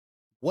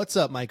What's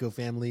up, Myco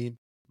family?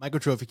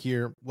 Mycotrophic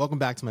here. Welcome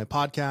back to my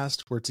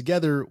podcast, where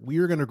together we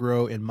are going to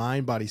grow in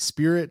mind, body,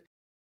 spirit,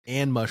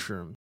 and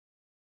mushroom.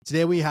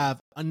 Today we have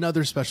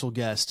another special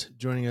guest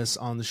joining us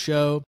on the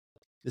show.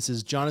 This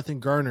is Jonathan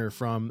Garner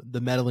from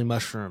the Meddling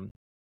Mushroom.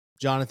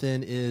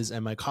 Jonathan is a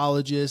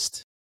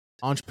mycologist,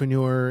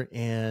 entrepreneur,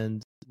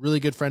 and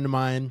really good friend of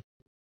mine,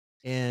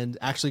 and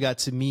actually got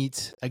to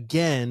meet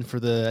again for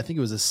I think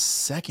it was the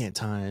second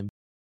time,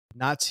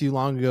 not too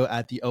long ago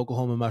at the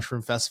Oklahoma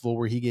Mushroom Festival,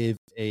 where he gave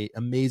an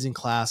amazing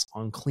class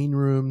on clean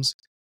rooms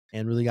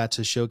and really got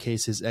to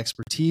showcase his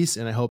expertise.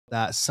 And I hope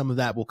that some of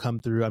that will come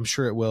through. I'm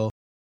sure it will.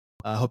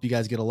 I hope you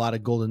guys get a lot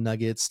of golden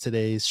nuggets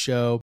today's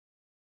show.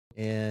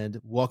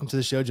 And welcome to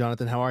the show,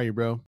 Jonathan. How are you,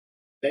 bro?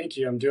 Thank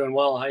you. I'm doing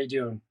well. How you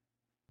doing?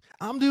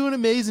 I'm doing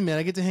amazing, man.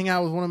 I get to hang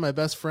out with one of my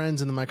best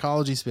friends in the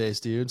mycology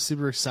space, dude.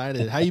 Super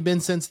excited. How you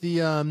been since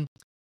the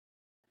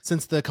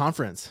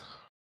conference?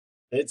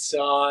 It's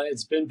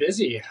been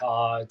busy.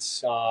 Like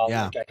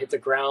I hit the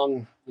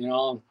ground,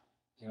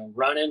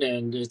 running,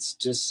 and it's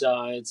just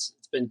it's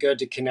been good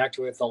to connect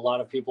with a lot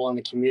of people in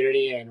the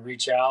community and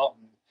reach out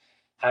and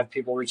have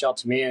people reach out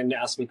to me and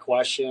ask me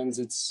questions.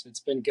 It's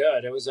been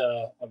good. It was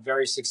a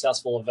very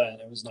successful event.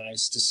 It was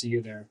nice to see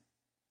you there.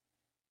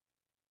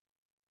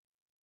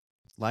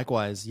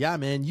 Likewise. Yeah,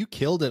 man, you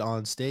killed it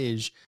on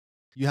stage.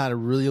 You had a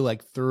really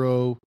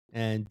thorough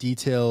and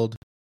detailed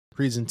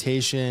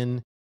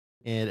presentation,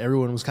 and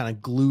everyone was kind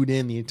of glued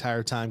in the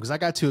entire time, because I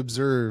got to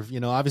observe,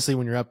 obviously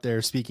when you're up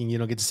there speaking, you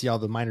don't get to see all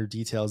the minor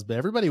details, but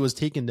everybody was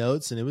taking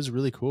notes and it was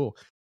really cool.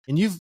 And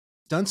you've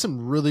done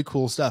some really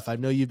cool stuff. I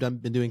know you've been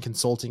doing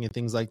consulting and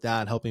things like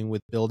that, helping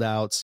with build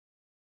outs,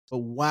 but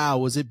wow,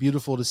 was it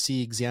beautiful to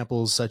see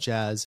examples such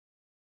as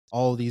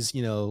all these,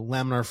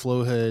 laminar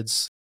flow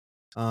hoods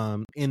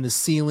in the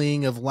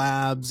ceiling of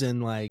labs.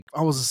 And I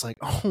was just like,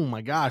 oh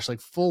my gosh,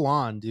 full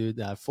on,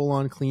 dude, full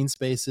on clean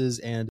spaces.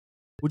 And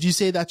would you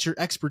say that's your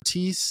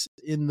expertise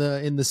in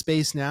the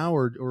space now,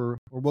 or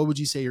what would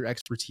you say your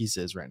expertise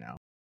is right now?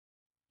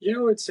 I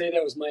would say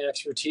that was my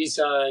expertise.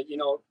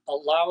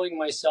 Allowing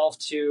myself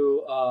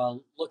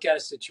to look at a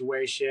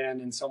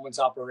situation in someone's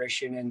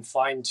operation and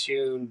fine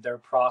tune their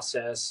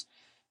process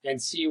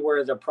and see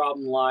where the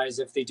problem lies,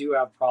 if they do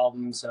have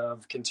problems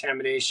of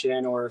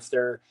contamination or if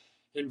their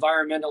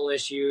environmental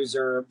issues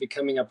are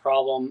becoming a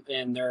problem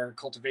in their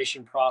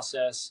cultivation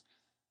process.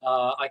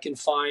 I can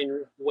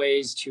find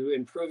ways to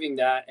improving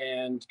that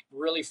and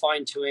really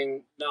fine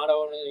tuning not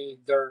only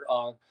their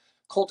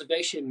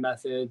cultivation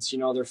methods,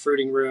 their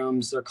fruiting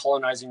rooms, their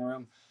colonizing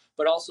room,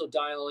 but also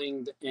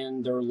dialing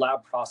in their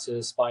lab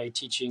process by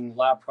teaching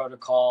lab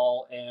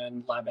protocol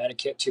and lab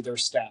etiquette to their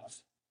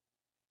staff.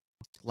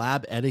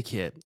 Lab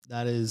etiquette.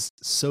 That is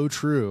so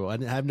true.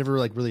 I've never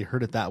really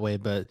heard it that way,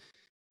 but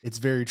it's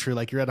very true.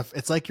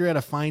 It's like you're at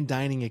a fine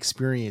dining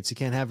experience. You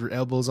can't have your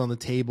elbows on the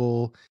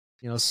table,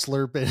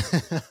 slurp it.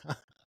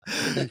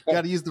 You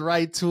got to use the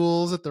right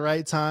tools at the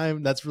right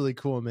time. That's really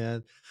cool,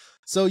 man.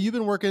 So you've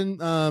been working.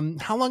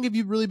 How long have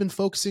you really been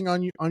focusing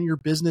on your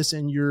business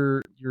and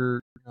your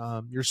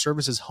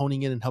services,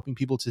 honing in and helping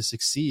people to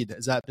succeed?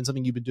 Has that been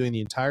something you've been doing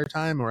the entire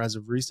time, or as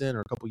of recent, or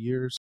a couple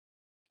years?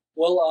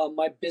 Well,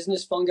 my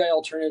business Fungi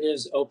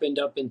Alternatives opened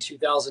up in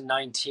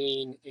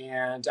 2019,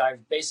 and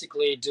I've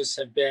basically just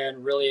have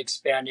been really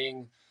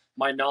expanding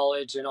my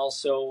knowledge and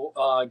also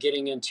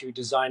getting into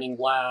designing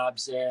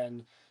labs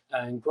and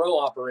grow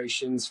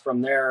operations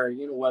from there,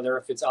 whether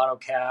if it's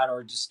AutoCAD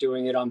or just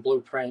doing it on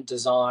blueprint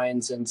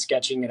designs and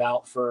sketching it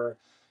out for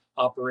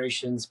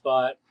operations.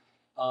 But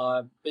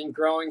been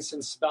growing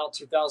since about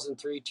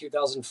 2003,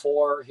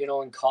 2004,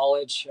 in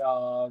college,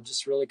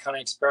 just really kind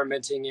of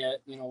experimenting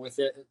with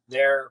it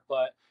there,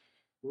 but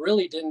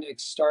really didn't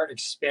start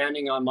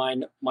expanding on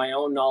my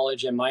own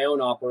knowledge and my own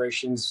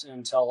operations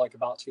until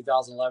about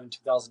 2011,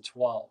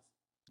 2012.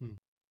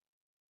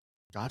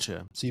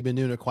 Gotcha. So you've been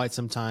doing it quite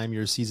some time.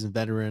 You're a seasoned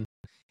veteran,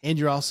 and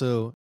you're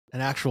also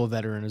an actual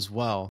veteran as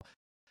well.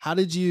 How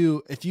did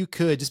you, if you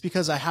could, just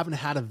because I haven't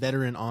had a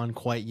veteran on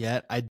quite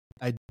yet, I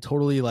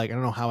totally I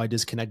don't know how I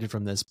disconnected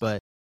from this, but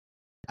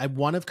I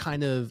want to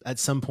kind of at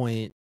some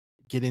point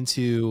get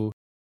into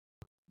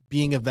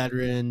being a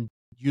veteran,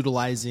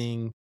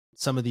 utilizing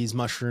some of these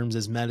mushrooms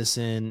as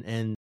medicine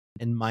and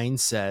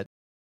mindset.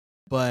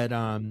 But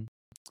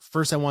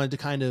first I wanted to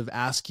kind of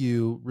ask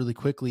you really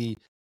quickly,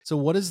 so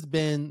what has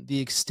been the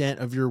extent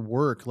of your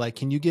work?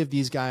 Can you give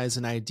these guys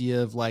an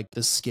idea of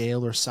the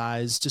scale or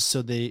size, just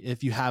so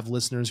if you have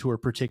listeners who are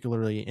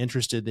particularly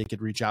interested, they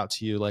could reach out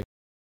to you,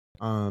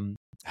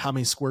 how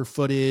many square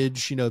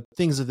footage,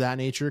 things of that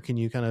nature. Can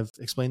you kind of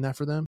explain that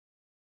for them?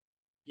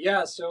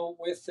 Yeah. So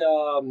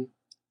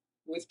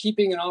with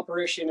keeping an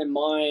operation in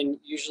mind,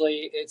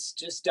 usually it's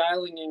just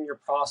dialing in your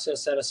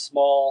process at a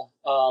small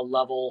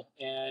level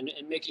and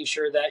making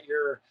sure that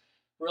you're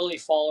really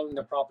following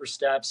the proper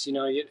steps.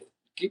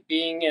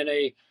 Being in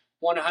a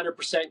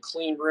 100%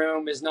 clean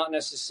room is not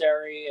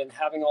necessary, and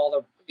having all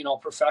the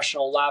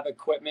professional lab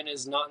equipment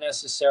is not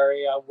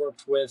necessary. I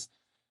worked with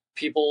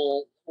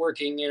people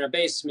working in a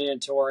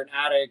basement or an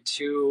attic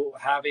to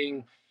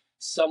having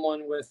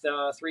someone with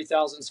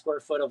 3,000 square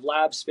foot of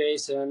lab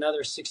space and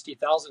another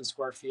 60,000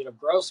 square feet of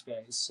grow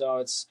space. So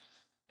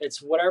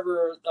it's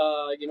whatever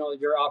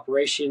your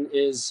operation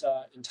is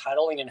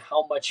entitling and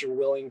how much you're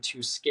willing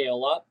to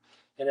scale up.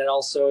 And it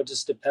also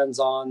just depends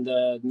on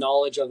the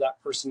knowledge of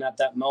that person at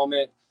that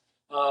moment.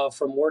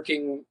 From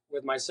working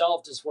with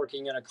myself, just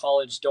working in a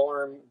college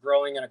dorm,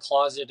 growing in a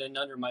closet and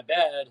under my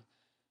bed,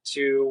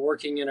 to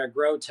working in a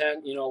grow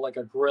tent, like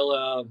a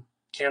guerrilla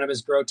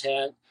cannabis grow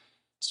tent,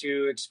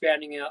 to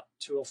expanding out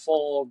to a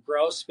full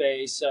grow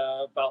space,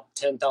 about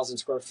 10,000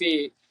 square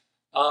feet.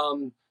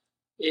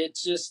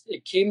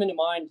 It came into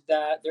mind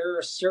that there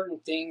are certain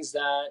things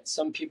that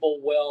some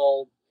people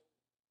will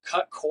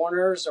cut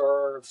corners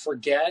or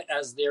forget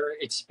as they're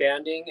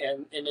expanding,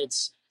 and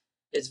it's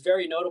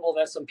very notable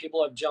that some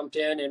people have jumped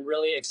in and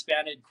really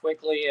expanded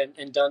quickly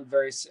and done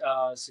very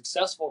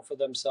successful for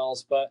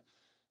themselves. But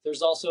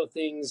there's also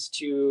things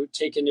to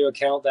take into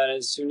account that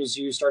as soon as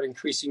you start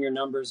increasing your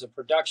numbers of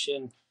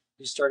production,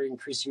 you start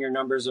increasing your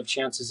numbers of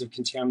chances of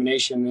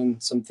contamination,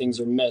 and some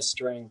things are missed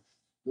during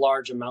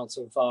large amounts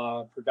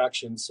of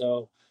production.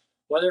 So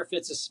whether if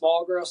it's a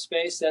small grow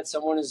space that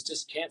someone is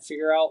just can't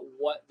figure out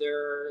what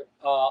their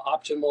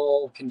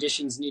optimal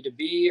conditions need to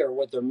be or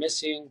what they're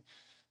missing,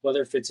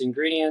 whether if it's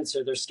ingredients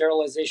or their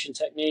sterilization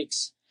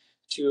techniques,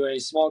 to a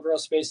small grow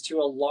space to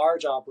a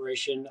large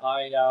operation,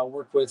 I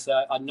work with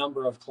a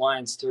number of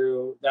clients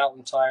through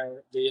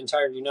the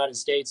entire United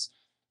States,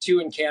 two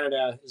in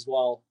Canada as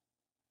well.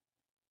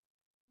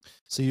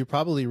 So you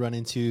probably run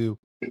into,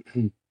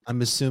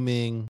 I'm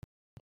assuming,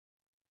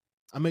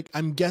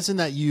 I'm guessing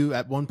that you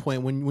at one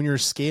point when you're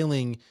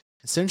scaling,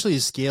 essentially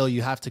to scale,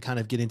 you have to kind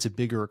of get into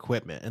bigger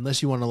equipment,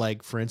 unless you want to,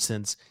 like, for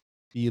instance,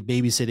 be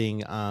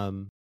babysitting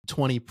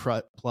 20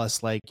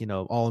 plus, like,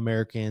 All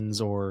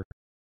Americans or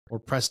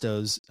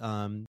Prestos.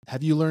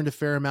 Have you learned a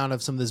fair amount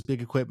of some of this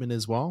big equipment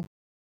as well?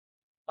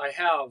 I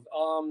have.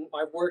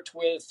 I've worked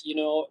with,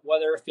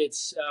 whether if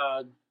it's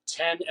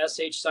 10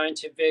 SH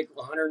Scientific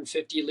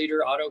 150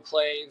 liter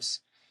autoclaves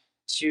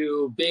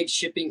to big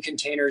shipping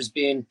containers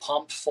being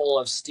pumped full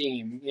of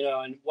steam,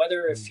 and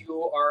whether if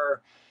you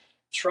are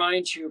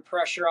trying to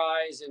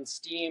pressurize and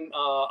steam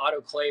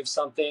autoclave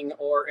something,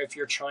 or if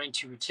you're trying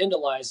to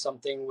tyndalize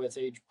something with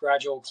a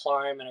gradual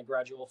climb and a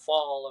gradual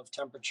fall of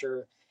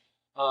temperature.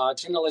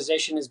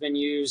 Tyndalization has been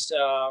used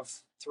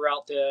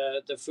throughout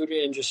the food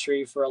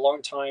industry for a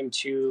long time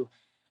to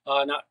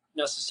not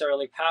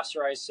necessarily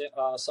pasteurize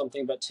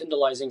something, but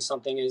tyndalizing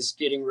something is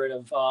getting rid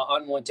of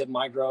unwanted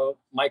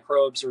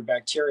microbes or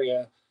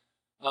bacteria.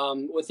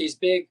 With these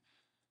big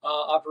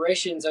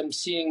operations, I'm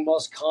seeing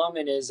most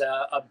common is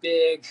a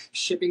big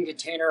shipping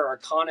container or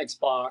Conex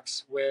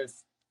box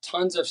with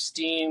tons of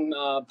steam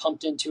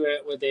pumped into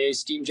it with a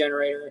steam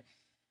generator,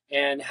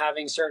 and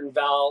having certain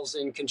valves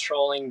and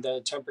controlling the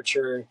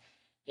temperature.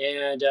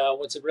 And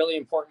what's really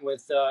important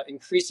with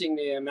increasing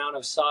the amount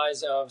of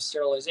size of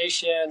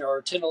sterilization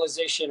or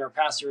tyndalization or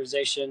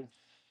pasteurization,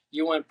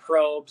 you want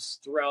probes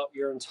throughout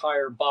your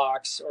entire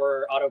box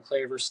or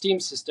autoclave or steam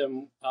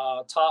system,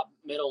 top,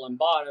 middle, and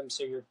bottom,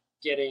 so you're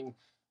getting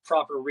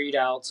proper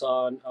readouts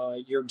on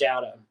your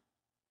data.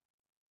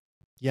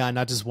 Yeah,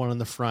 not just one on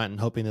the front and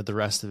hoping that the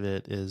rest of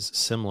it is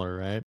similar,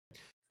 right?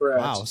 Correct.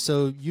 Wow.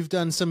 So you've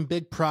done some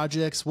big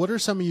projects. What are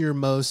some of your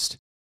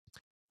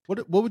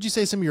what would you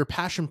say some of your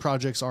passion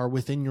projects are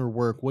within your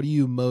work? What do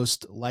you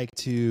most like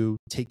to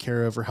take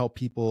care of or help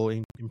people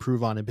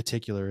improve on in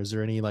particular? Is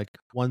there any, like,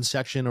 one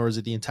section, or is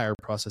it the entire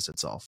process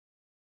itself?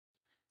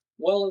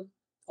 Well,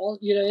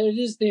 it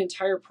is the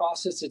entire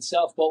process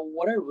itself, but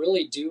what I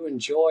really do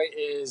enjoy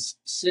is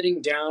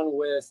sitting down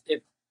with,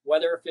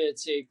 whether if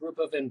it's a group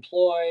of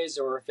employees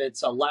or if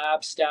it's a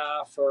lab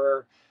staff,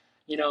 or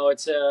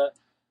it's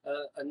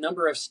a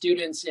number of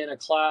students in a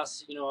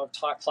class. I've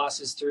taught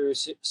classes through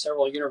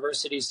several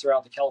universities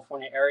throughout the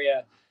California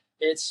area.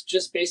 It's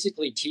just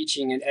basically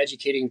teaching and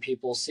educating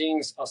people,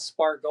 seeing a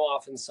spark go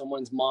off in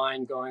someone's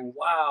mind, going,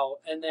 wow.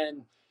 And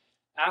then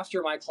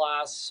after my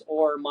class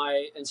or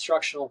my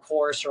instructional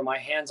course or my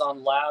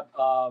hands-on lab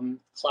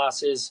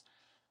classes,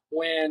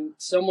 when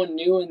someone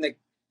new in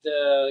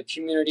the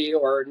community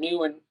or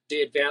new in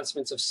the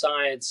advancements of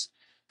science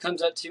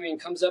comes up to me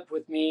and comes up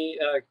with me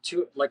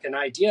to like an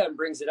idea and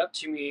brings it up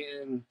to me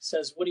and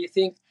says, what do you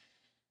think?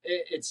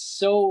 It's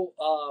so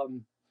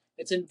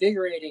it's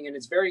invigorating, and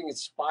it's very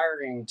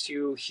inspiring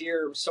to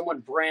hear someone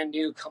brand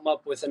new come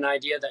up with an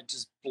idea that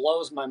just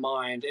blows my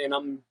mind.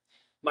 And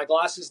my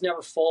glass is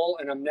never full,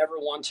 and I'm never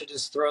one to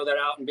just throw that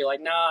out and be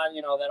like, nah,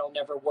 that'll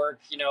never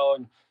work,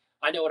 and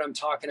I know what I'm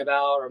talking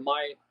about, or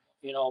my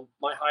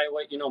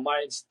highway,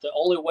 it's the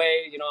only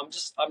way,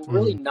 I'm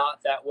really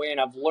not that way. And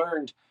I've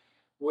learned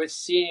with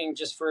seeing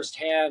just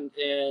firsthand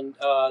in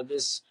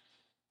this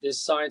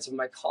science of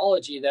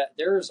mycology that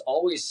there's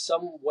always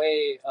some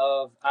way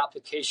of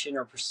application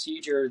or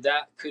procedure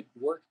that could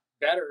work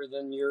better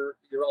than your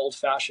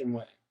old-fashioned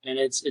way. And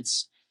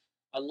it's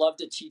I love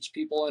to teach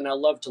people, and I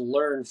love to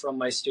learn from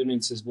my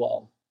students as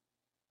well.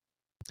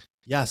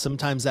 Yeah,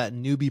 sometimes that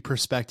newbie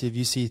perspective,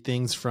 you see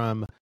things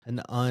from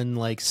an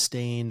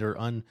stained or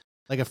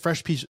like a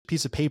fresh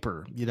piece of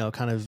paper,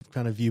 kind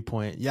of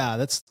viewpoint. Yeah,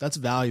 that's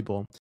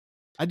valuable.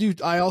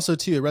 I also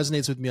too, it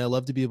resonates with me. I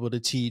love to be able to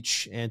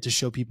teach and to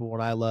show people what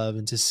I love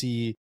and to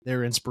see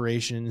their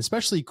inspiration,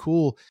 especially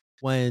cool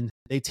when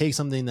they take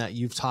something that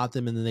you've taught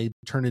them and then they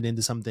turn it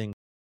into something,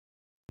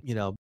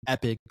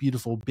 epic,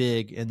 beautiful,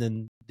 big, and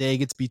then they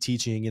get to be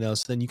teaching,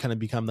 so then you kind of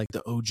become like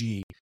the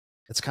OG.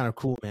 That's kind of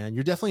cool, man.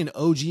 You're definitely an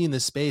OG in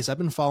this space. I've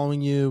been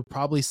following you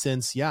probably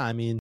since,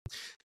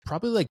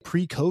 probably like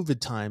pre-COVID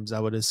times, I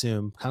would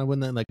assume, kind of when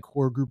that like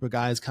core group of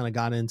guys kind of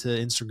got into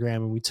Instagram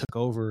and we took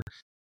over,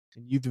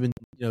 and you've been,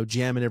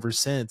 jamming ever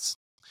since.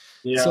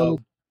 Yeah. So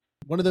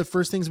one of the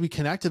first things we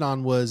connected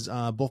on was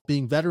both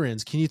being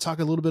veterans. Can you talk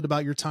a little bit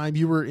about your time?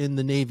 You were in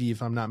the Navy,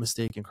 if I'm not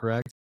mistaken,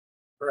 correct?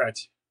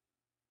 Correct.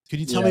 Could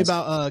you tell me Yes.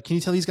 about, can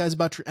you tell these guys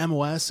about your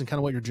MOS and kind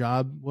of what your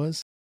job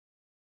was?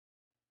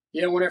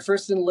 When I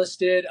first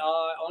enlisted,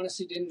 I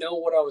honestly didn't know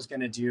what I was going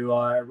to do.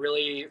 I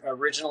really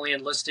originally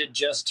enlisted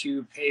just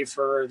to pay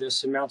for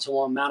this amount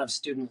of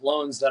student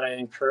loans that I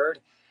incurred.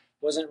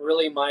 Wasn't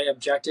really my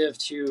objective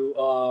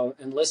to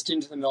enlist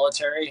into the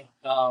military.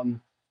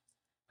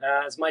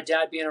 As my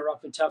dad being a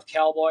rough and tough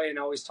cowboy and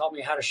always taught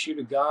me how to shoot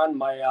a gun,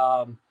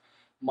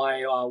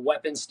 my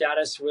weapon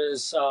status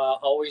was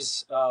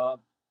always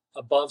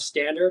above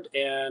standard,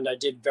 and I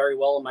did very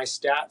well in my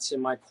stats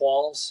and my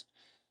quals.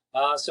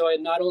 So I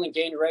not only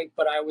gained rank,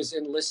 but I was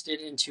enlisted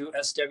into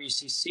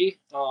SWCC.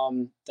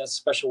 That's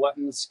Special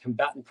Weapons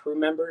Combatant Crew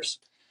Members.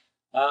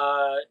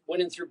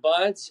 Went in through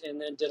BUDS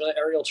and then did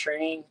aerial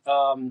training.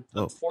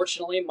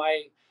 Unfortunately,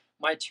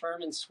 my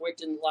term in SWCC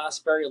didn't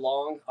last very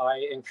long.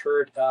 I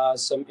incurred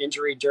some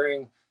injury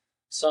during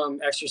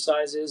some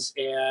exercises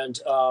and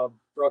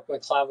broke my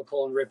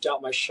clavicle and ripped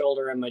out my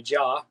shoulder and my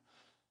jaw.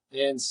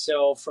 And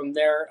so from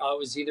there, I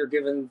was either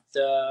given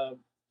the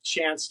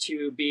chance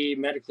to be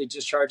medically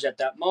discharged at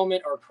that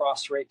moment or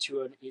cross right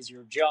to an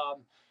easier job,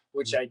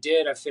 which I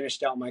did. I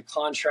finished out my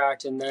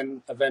contract, and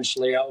then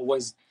eventually I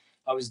was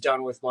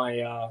done with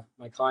my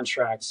my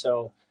contract.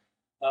 So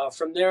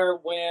from there,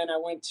 when I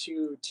went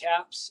to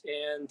TAPS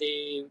and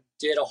they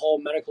did a whole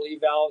medical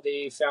eval,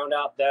 they found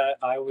out that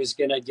I was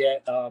going to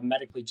get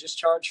medically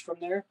discharged from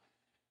there,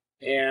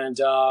 and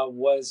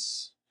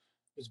was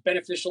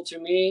beneficial to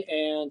me,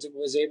 and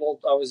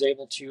I was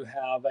able to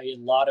have a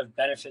lot of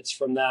benefits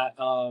from that.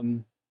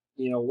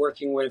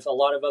 Working with a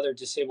lot of other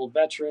disabled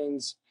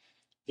veterans,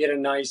 get a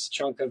nice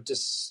chunk of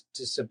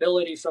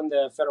disability from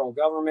the federal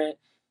government.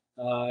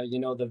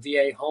 The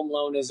VA home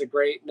loan is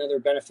another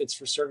benefits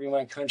for serving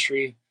my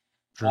country.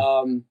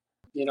 Sure.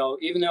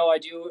 Even though I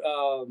do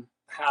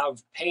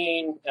have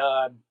pain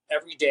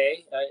every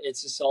day,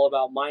 it's just all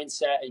about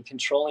mindset and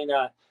controlling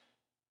that.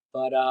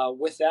 But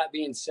with that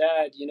being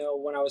said,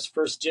 when I was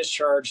first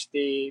discharged,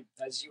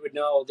 as you would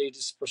know, they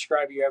just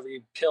prescribe you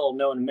every pill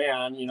known to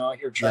man.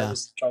 Here, try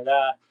this, try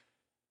that.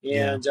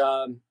 And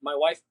my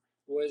wife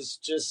was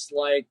just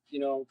like,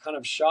 kind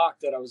of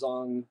shocked that I was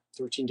on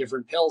 13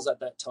 different pills at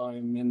that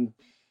time. And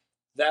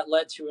that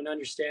led to an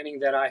understanding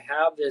that I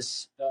have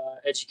this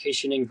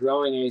education in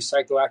growing a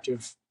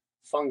psychoactive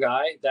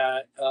fungi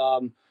that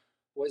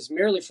was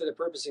merely for the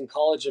purpose in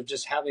college of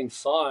just having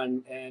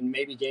fun and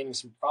maybe gaining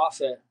some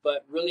profit,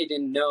 but really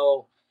didn't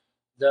know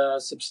the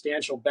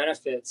substantial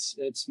benefits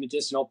its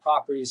medicinal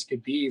properties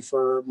could be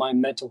for my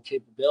mental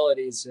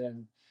capabilities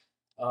and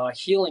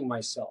healing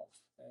myself.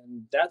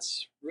 And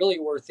that's really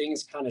where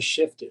things kind of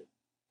shifted.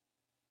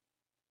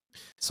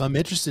 So I'm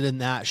interested in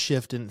that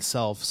shift in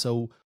itself.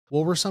 So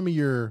what were some of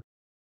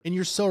and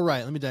you're so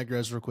right. Let me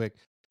digress real quick.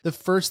 The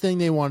first thing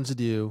they wanted to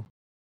do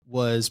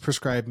was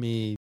prescribe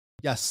me,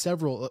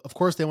 several. Of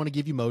course, they want to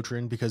give you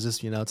Motrin because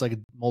it's like a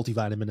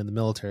multivitamin in the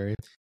military.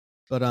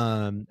 But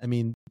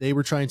they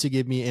were trying to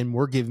give me and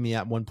were giving me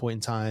at one point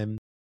in time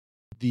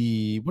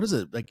what is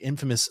it, like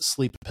infamous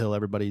sleep pill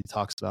everybody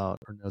talks about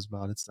or knows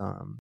about? It's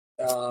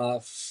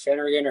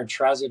Phenergan or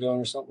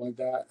Trazodone or something like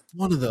that.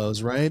 One of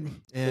those, right?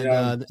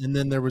 And and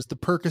then there was the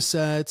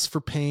Percocets for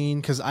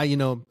pain because I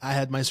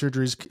had my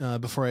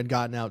surgeries before I'd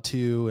gotten out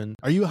too. And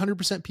are you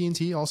 100%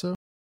 P&T also?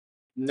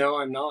 No,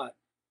 I'm not.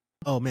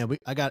 Oh man,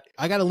 I got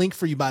a link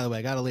for you, by the way.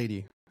 I got a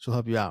lady. She'll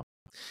help you out.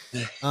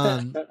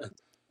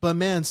 But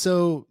man,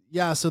 so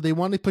they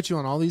want to put you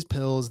on all these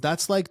pills.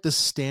 That's like the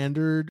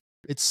standard.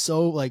 It's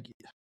so like,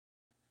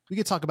 we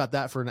could talk about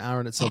that for an hour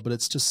in itself, but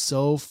it's just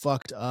so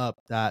fucked up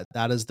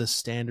that is the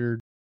standard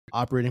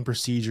operating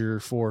procedure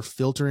for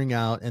filtering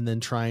out and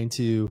then trying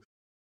to,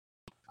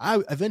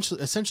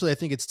 essentially, I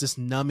think it's just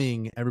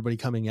numbing everybody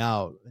coming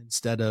out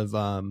instead of,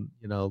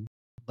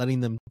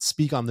 letting them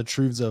speak on the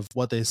truths of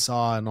what they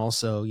saw and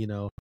also,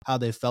 how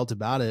they felt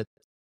about it.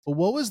 But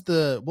what was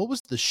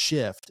the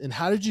shift, and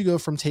how did you go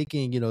from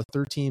taking,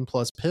 13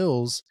 plus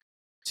pills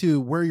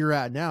to where you're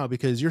at now?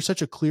 Because you're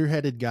such a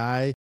clear-headed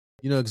guy.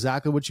 You know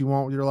exactly what you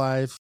want with your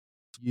life.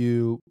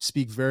 You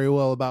speak very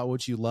well about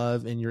what you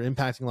love, and you're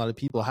impacting a lot of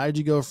people. How did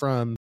you go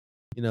from,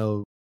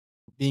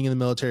 being in the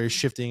military,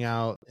 shifting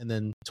out, and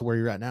then to where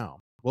you're at now?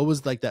 What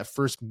was like that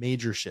first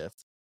major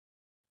shift?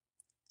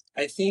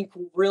 I think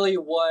really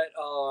what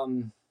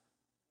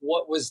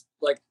was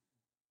like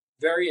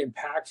very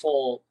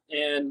impactful.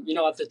 And,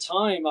 at the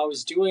time I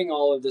was doing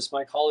all of this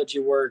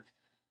mycology work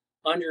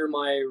under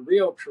my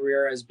real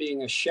career as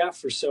being a chef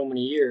for so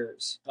many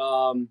years.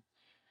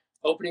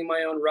 Opening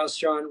my own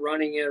restaurant,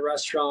 running a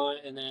restaurant,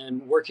 and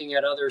then working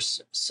at other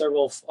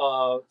several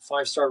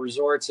five-star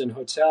resorts and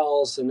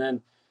hotels, and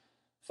then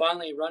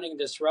finally running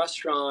this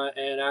restaurant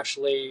and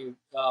actually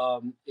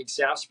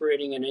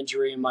exacerbating an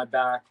injury in my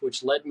back,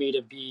 which led me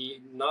to be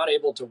not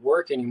able to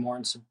work anymore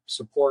and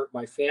support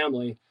my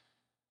family.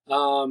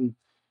 Um,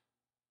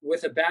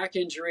 with a back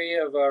injury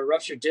of a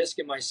ruptured disc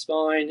in my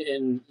spine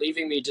and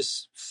leaving me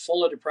just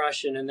full of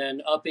depression, and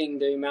then upping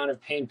the amount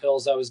of pain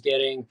pills I was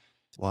getting,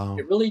 Wow.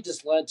 it really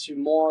just led to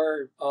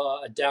more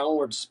a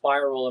downward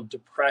spiral of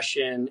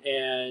depression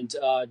and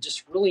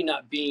just really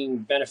not being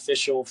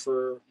beneficial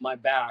for my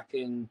back.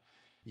 And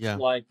Yeah.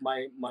 like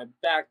my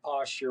back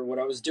posture, what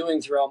I was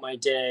doing throughout my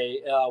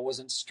day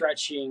wasn't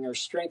stretching or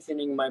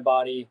strengthening my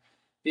body.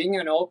 Being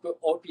on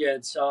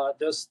opiates,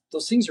 those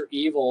things are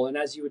evil, and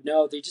as you would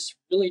know, they just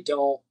really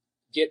don't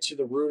get to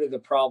the root of the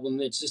problem.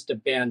 It's just a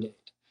band-aid.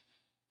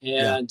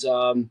 Yeah.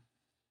 And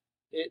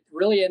it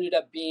really ended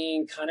up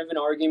being kind of an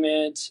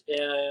argument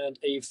and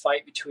a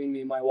fight between me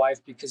and my wife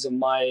because of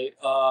my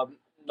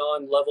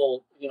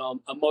non-level,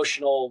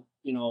 emotional,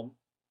 you know,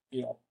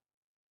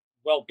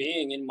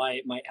 well-being and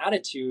my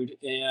attitude.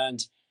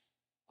 And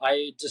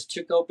I just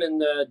took open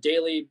the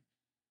daily,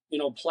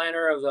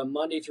 planner of the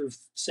Monday through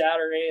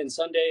Saturday and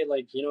Sunday,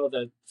 like,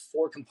 the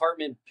 4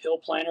 compartment pill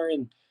planner,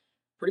 and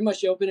pretty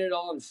much opened it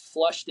all and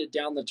flushed it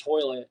down the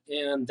toilet.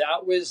 And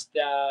that was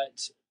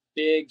that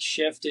big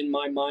shift in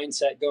my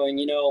mindset going,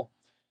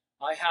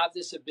 I have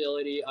this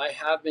ability. I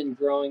have been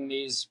growing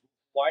these.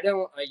 Why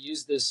don't I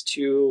use this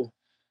to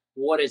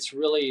what it's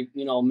really,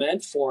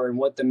 meant for and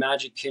what the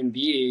magic can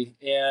be?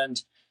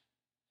 And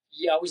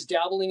yeah, I was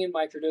dabbling in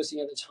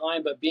microdosing at the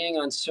time, but being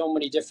on so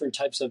many different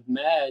types of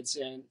meds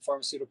and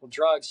pharmaceutical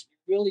drugs,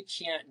 you really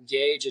can't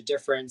gauge a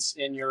difference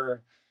in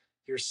your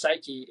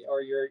psyche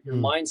or your Mm,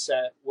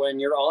 mindset when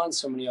you're on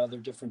so many other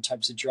different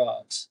types of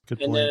drugs.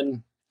 good And point.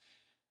 then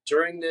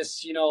during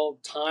this,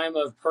 time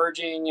of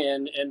purging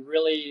and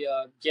really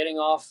getting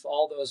off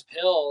all those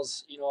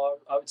pills,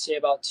 I would say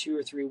about 2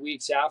 or 3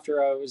 weeks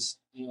after I was,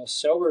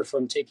 sober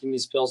from taking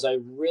these pills, I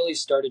really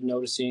started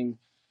noticing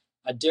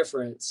a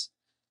difference.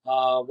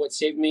 What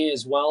saved me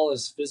as well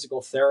is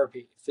physical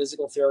therapy.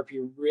 Physical therapy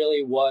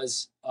really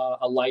was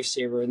a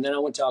lifesaver. And then I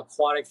went to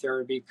aquatic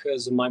therapy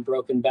because of my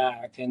broken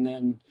back, and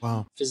then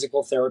Wow.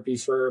 physical therapy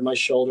for my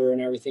shoulder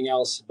and everything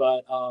else.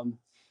 But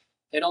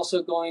and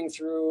also going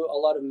through a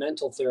lot of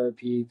mental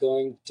therapy,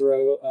 going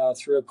through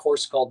a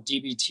course called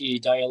DBT,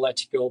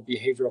 dialectical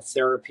behavioral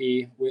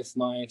therapy, with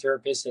my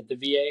therapist at the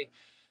VA.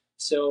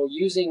 So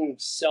using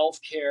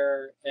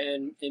self-care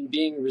and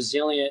being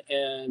resilient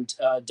and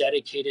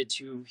dedicated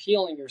to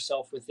healing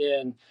yourself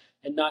within,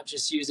 and not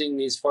just using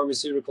these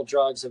pharmaceutical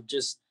drugs of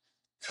just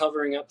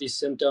covering up these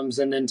symptoms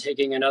and then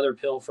taking another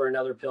pill for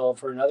another pill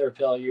for another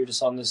pill. You're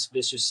just on this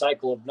vicious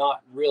cycle of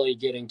not really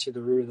getting to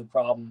the root of the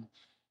problem.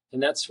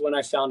 And that's when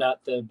I found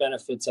out the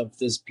benefits of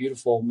this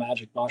beautiful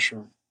magic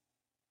mushroom.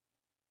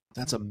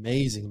 That's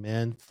amazing,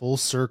 man. Full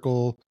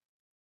circle.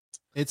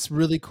 It's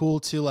really cool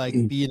to like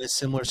be in a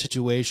similar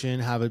situation,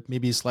 have a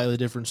maybe a slightly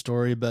different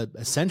story, but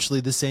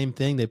essentially the same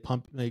thing. They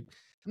pump like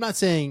I'm not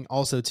saying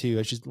also too,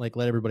 I should like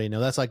let everybody know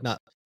that's like not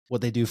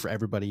what they do for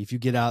everybody. If you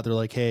get out, they're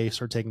like, hey,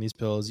 start taking these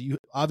pills. You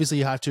obviously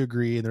you have to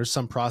agree and there's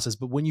some process,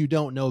 but when you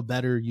don't know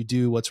better, you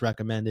do what's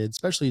recommended,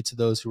 especially to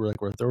those who are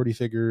like authority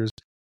figures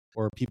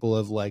or people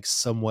of like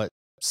somewhat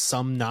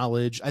some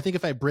knowledge. I think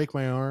if I break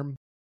my arm,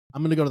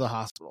 I'm gonna go to the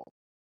hospital.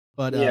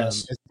 But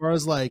Yes. as far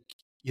as like,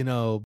 you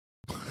know,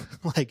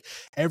 like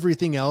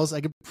everything else,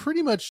 I could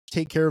pretty much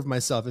take care of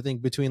myself. I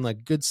think between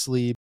like good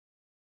sleep,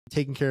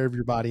 taking care of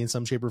your body in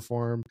some shape or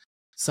form,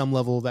 some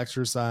level of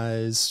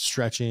exercise,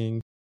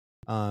 stretching,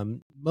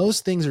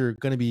 most things are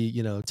going to be,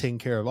 taken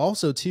care of.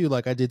 Also, too,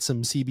 like I did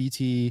some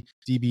CBT,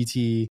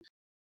 DBT,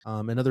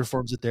 and other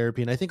forms of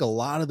therapy. And I think a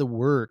lot of the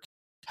work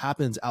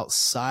happens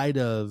outside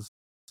of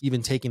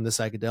even taking the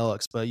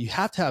psychedelics, but you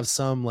have to have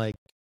some like,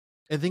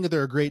 I think that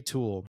they're a great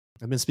tool.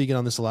 I've been speaking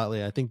on this a lot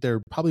lately. I think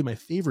they're probably my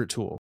favorite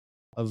tool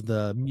of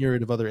the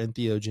myriad of other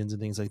entheogens and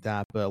things like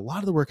that. But a lot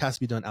of the work has to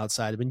be done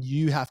outside of, and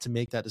you have to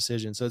make that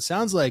decision. So it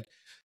sounds like,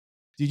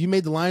 dude, you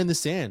made the line in the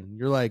sand.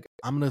 You're like,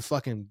 I'm gonna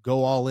fucking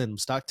go all in.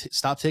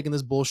 Stop taking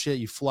this bullshit.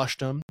 You flushed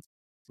them,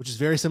 which is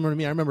very similar to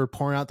me. I remember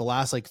pouring out the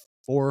last like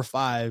 4 or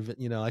 5.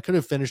 I could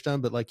have finished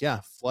them, but like,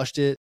 yeah, flushed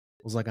it.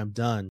 Was like, I'm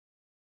done.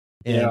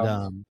 And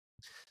Yeah.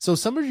 so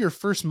some of your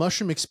first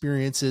mushroom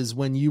experiences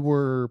when you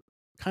were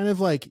kind of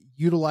like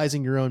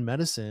utilizing your own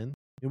medicine,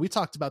 and we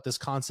talked about this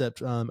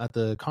concept at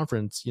the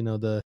conference,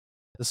 the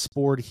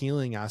spored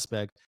healing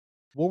aspect.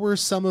 What were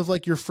some of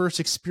like your first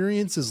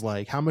experiences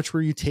like? How much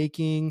were you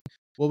taking?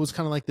 What was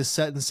kind of like the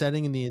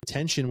setting and the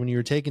intention when you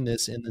were taking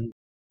this? And then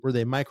were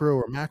they micro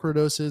or macro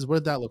doses? What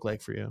did that look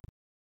like for you?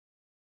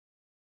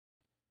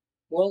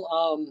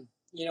 Well,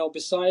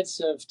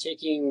 besides of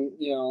taking,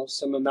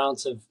 some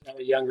amounts of at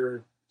a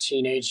younger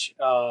teenage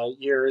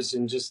years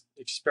and just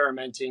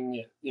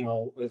experimenting,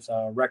 with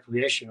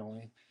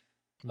recreationally.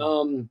 Mm.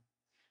 Um,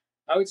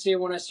 I would say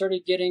when I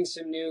started getting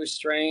some new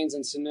strains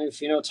and some new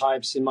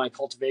phenotypes in my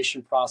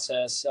cultivation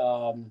process,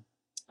 I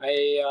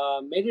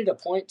made it a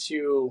point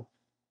to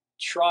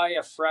try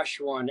a fresh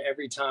one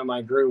every time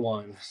I grew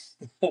one.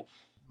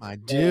 My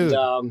And dude,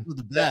 you're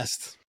the that,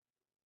 best.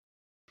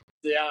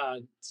 yeah,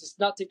 just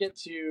not to get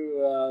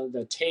to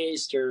the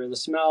taste or the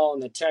smell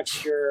and the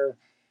texture,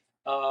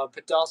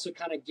 but to also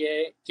kind of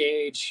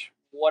gauge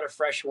what a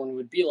fresh one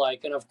would be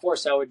like. And of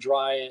course, I would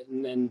dry it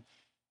and then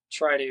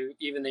try to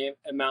even the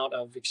amount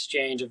of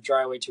exchange of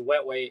dry weight to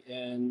wet weight,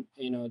 and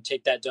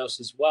take that dose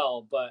as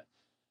well. But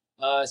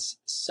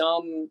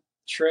some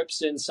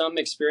trips and some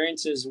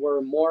experiences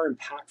were more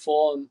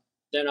impactful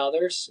than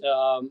others,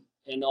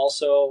 and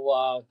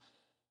also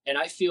and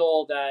I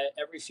feel that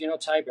every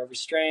phenotype, every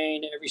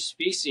strain, every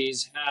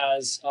species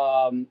has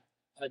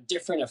a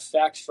different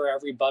effect for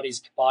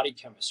everybody's body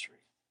chemistry.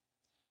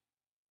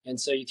 And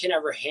so you can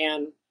never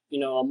hand,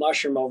 a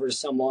mushroom over to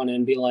someone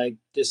and be like,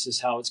 this is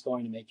how it's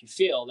going to make you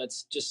feel.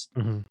 That's just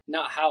Mhm.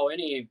 not how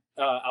any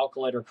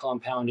alkaloid or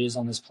compound is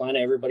on this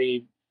planet.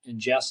 Everybody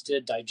ingests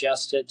it,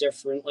 digests it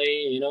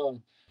differently,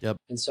 Yep.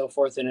 and so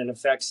forth. And it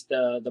affects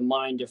the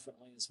mind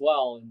differently as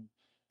well. And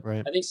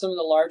Right. I think some of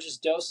the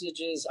largest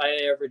dosages I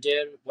ever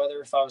did,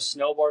 whether if I was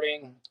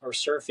snowboarding or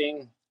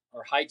surfing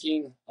or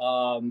hiking,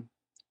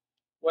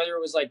 whether it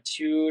was like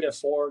 2 to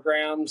 4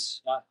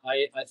 grams,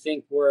 I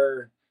think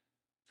were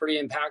pretty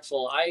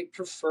impactful. I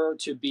prefer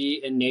to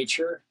be in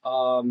nature.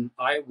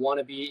 I want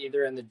to be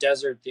either in the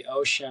desert, the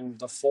ocean,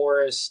 the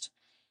forest,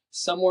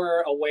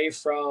 somewhere away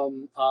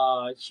from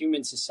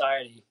human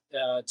society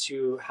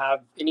to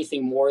have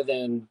anything more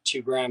than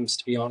 2 grams,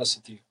 to be honest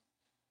with you.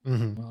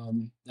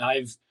 Hmm.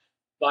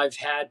 I've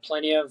had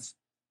plenty of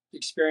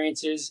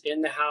experiences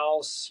in the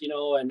house,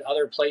 and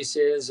other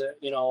places,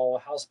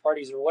 house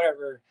parties or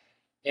whatever.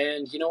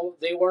 And,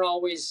 they weren't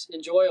always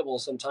enjoyable.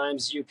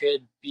 Sometimes you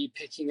could be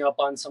picking up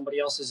on somebody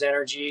else's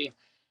energy,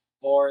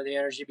 or the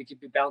energy could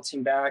be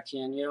bouncing back.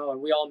 And,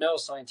 and we all know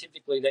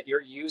scientifically that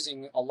you're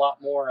using a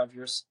lot more of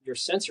your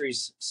sensory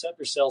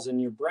receptor cells in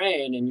your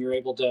brain, and you're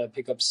able to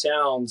pick up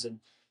sounds and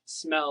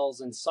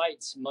smells and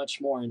sights much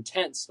more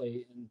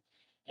intensely.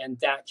 And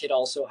that could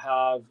also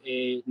have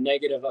a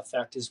negative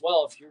effect as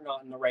well if you're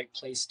not in the right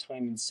place,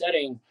 time, and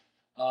setting.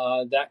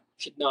 That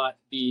could not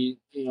be,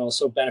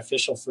 so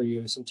beneficial for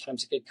you.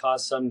 Sometimes it could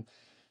cause some,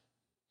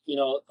 a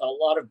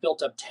lot of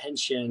built up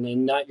tension,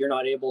 and that you're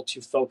not able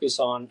to focus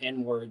on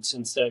inwards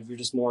instead of you're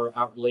just more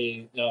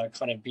outwardly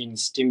kind of being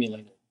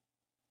stimulated.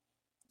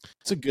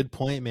 It's a good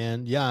point,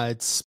 man. Yeah,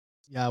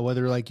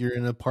 whether like you're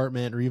in an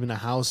apartment or even a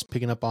house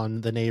picking up on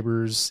the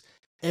neighbors,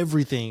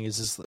 everything is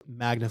just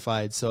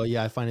magnified. So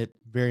yeah, I find it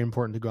very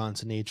important to go out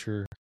into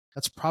nature.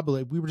 That's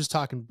probably we were just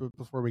talking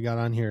before we got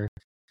on here.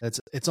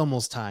 It's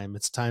almost time.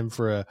 It's time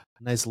for a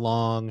nice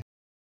long,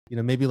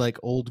 maybe like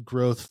old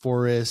growth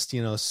forest,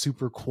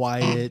 super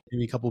quiet,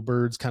 maybe a couple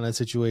birds kind of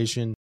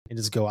situation, and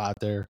just go out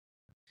there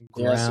and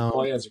Yeah, ground.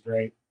 sequoias are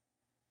great.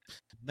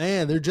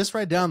 Man, they're just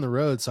right down the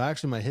road, so I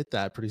actually might hit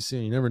that pretty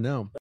soon. You never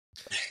know.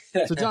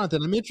 So,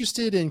 Jonathan, I'm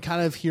interested in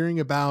kind of hearing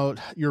about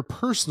your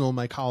personal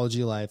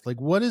mycology life. Like,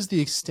 what is the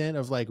extent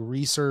of like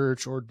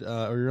research or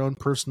your own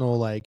personal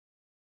like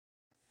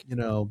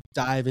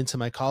dive into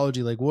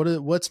mycology? Like,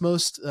 what's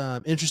most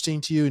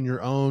interesting to you in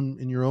your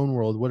own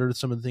world? What are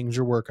some of the things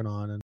you're working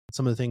on, and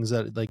some of the things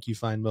that like you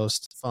find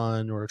most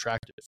fun or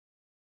attractive?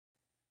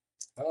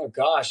 Oh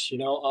gosh,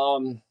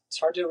 it's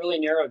hard to really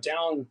narrow it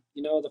down.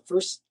 The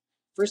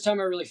first time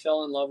I really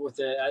fell in love with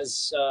it,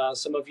 as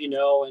some of you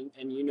know,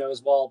 and you know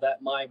as well,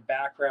 that my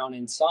background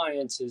in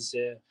science is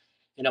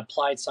in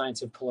applied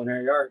science of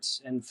culinary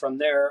arts, and from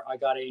there I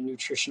got a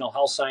nutritional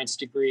health science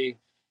degree.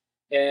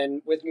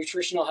 And with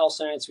nutritional health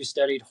science, we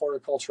studied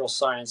horticultural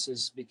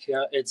sciences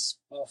because it's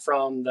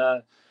from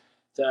the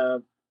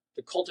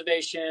the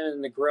cultivation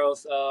and the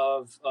growth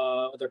of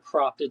the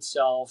crop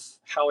itself,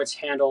 how it's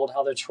handled,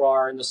 how the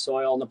terroir and the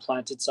soil and the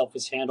plant itself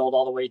is handled,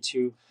 all the way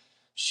to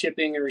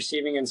shipping and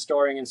receiving and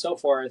storing and so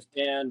forth.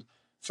 And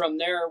from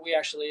there, we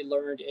actually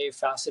learned a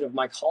facet of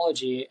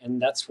mycology,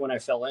 and that's when I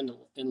fell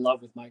in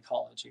love with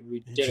mycology. We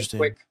did a Interesting.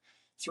 quick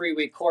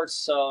 3-week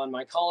course on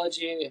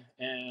mycology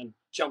and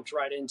jumped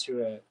right into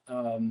it.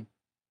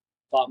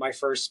 Bought my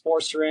first Spore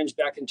syringe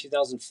back in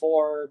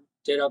 2004,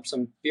 did up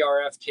some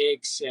BRF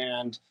cakes,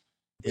 and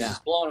was Yeah.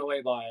 just blown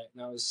away by it,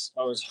 and I was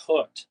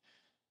hooked.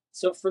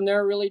 So from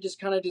there, really just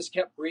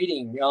kept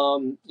reading.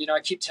 I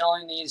keep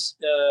telling these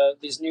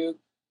new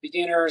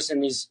beginners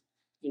and these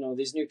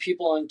new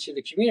people into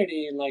the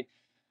community, and like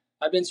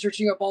I've been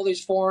searching up all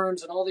these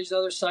forums and all these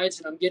other sites,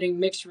 and I'm getting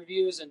mixed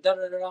reviews and da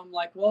da da. I'm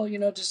like, well,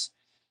 just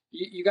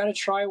you got to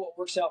try what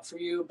works out for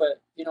you.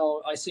 But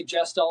I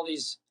suggest all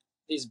these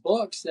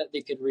books that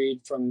they could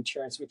read from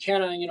Terence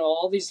McKenna.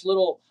 All these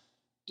little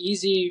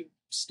easy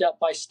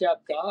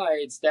step-by-step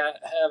guides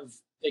that have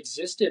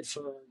existed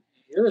for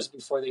years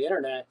before the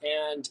internet,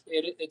 and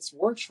it's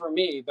worked for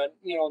me. But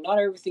not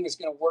everything is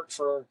going to work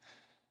for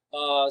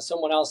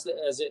someone else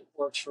as it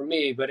works for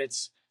me. But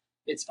it's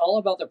all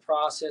about the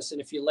process, and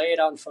if you lay it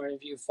out in front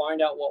of you,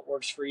 find out what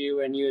works for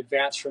you, and you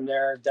advance from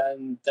there,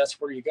 then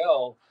that's where you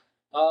go.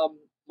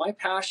 My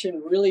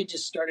passion really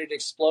just started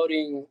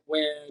exploding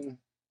when,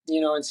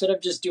 instead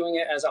of just doing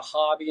it as a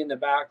hobby in the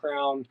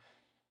background,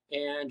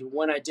 and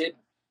when I did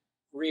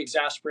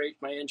re-exacerbate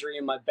my injury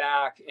in my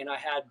back, and I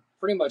had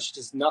pretty much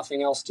just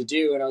nothing else to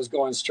do, and I was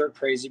going stir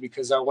crazy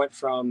because I went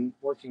from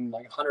working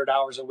like 100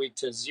 hours a week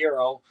to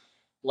zero,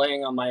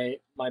 laying on my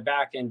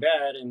back in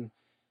bed and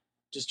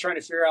just trying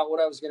to figure out what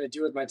I was going to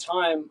do with my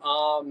time.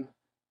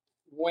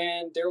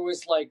 When there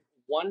was like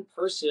one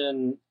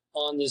person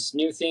on this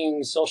new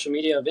thing, social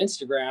media of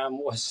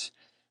Instagram, was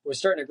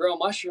starting to grow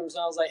mushrooms,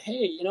 and I was like,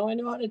 hey, I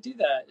know how to do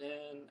that,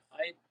 and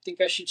I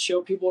think I should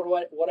show people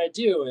what I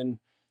do. And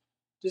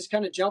just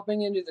kind of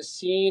jumping into the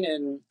scene.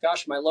 And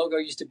gosh, my logo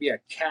used to be a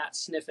cat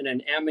sniffing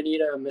an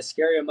Amanita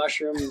muscaria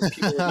mushroom.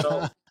 People would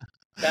know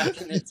back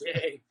in the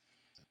day.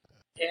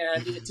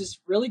 And it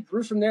just really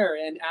grew from there,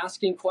 and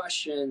asking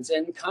questions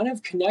and kind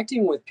of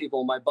connecting with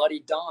people. My buddy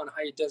Don,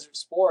 High Desert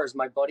Spores,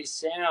 my buddy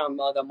Sam,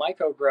 the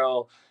Myco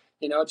Grow,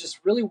 just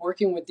really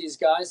working with these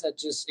guys that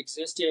just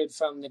existed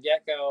from the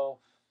get-go,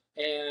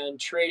 and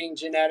trading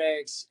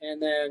genetics,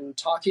 and then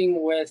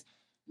talking with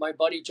my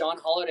buddy John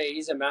Holliday.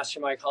 He's a master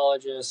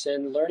mycologist,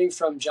 and learning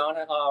from John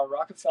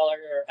Rockefeller,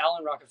 or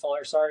Alan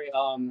Rockefeller, sorry.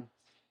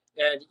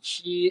 And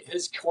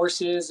his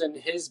courses and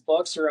his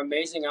books are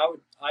amazing.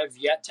 I've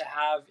yet to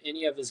have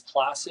any of his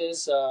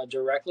classes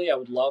directly. I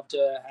would love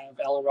to have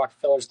Alan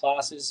Rockefeller's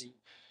classes.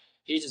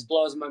 He just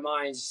blows my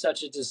mind. He's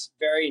such a just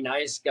very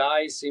nice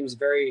guy. He seems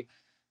very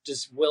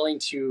just willing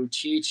to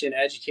teach and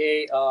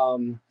educate.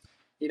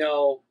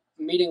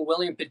 Meeting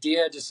William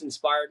Padilla just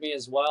inspired me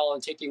as well,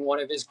 and taking one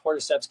of his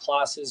cordyceps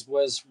classes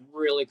was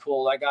really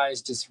cool. That guy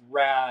is just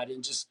rad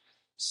and just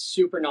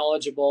super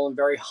knowledgeable and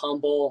very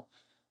humble.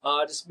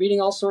 Just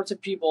meeting all sorts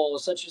of people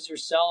such as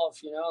yourself,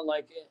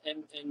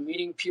 and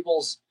meeting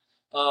people's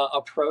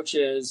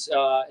approaches,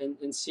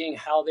 and seeing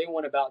how they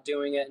went about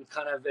doing it, and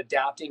kind of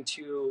adapting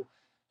to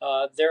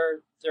their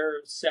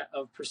set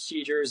of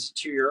procedures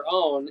to your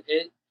own.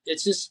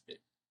 It's just,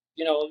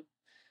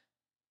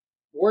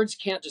 words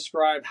can't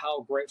describe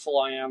how grateful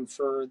I am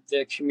for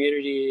the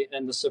community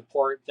and the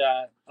support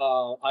that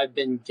I've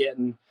been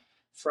getting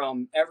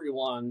from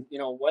everyone,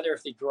 whether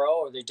if they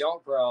grow or they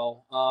don't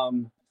grow.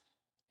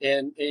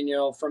 And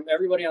from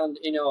everybody on,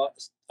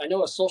 I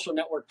know a social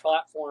network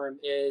platform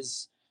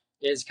is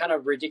kind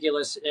of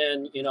ridiculous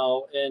in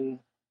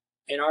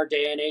our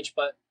day and age,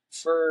 but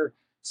for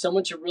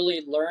someone to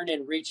really learn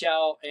and reach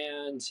out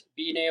and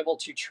being able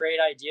to trade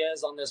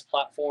ideas on this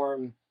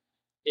platform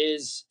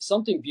is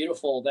something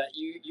beautiful that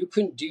you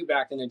couldn't do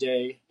back in the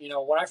day.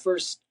 When I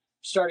first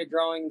started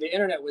growing, the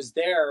internet was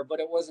there, but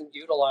it wasn't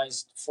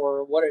utilized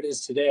for what it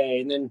is today.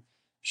 And then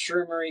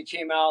Shroomery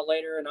came out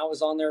later, and I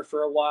was on there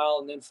for a while.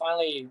 And then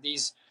finally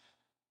these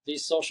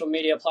social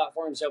media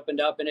platforms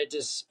opened up, and it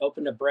just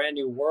opened a brand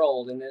new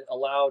world, and it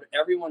allowed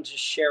everyone to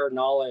share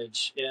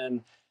knowledge.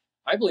 And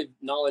I believe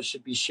knowledge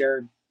should be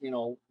shared,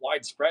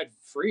 widespread,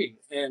 free.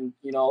 And,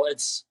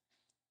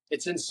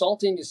 it's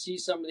insulting to see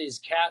some of these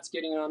cats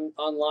getting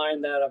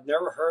online that I've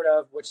never heard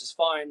of, which is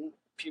fine.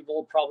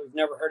 People probably have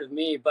never heard of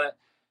me, but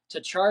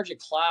to charge a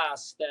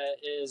class that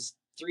is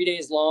 3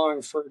 days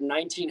long for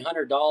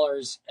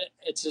 $1,900,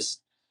 it's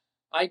just,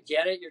 I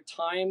get it. Your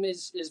time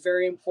is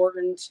very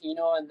important,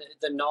 and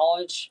the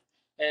knowledge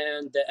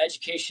and the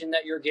education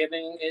that you're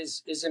giving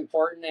is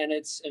important, and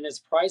it's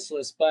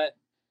priceless. But,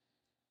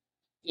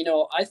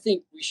 I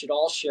think we should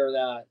all share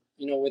that,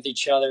 with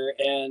each other,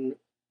 and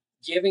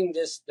giving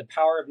the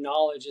power of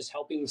knowledge is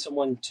helping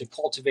someone to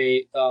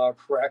cultivate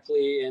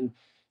correctly and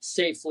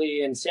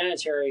safely and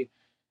sanitary.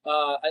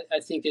 I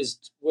think is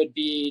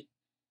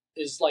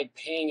like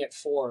paying it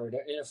forward.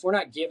 And if we're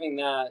not giving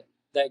that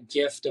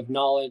gift of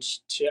knowledge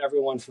to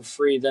everyone for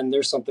free, then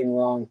there's something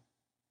wrong.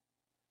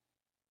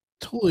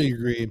 Totally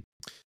agree.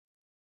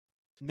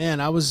 Man,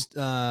 I was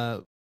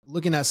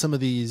looking at some of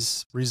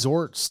these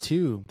resorts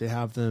too. They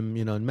have them,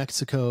 in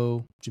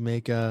Mexico,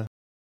 Jamaica,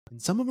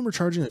 and some of them are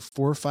charging like $4,000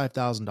 or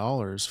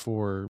 $5,000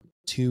 for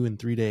 2 and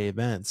 3 day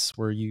events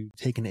where you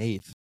take an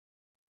eighth.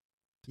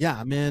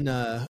 Yeah, man,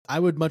 I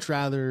would much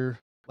rather,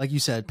 like you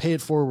said, pay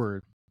it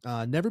forward.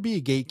 Never be a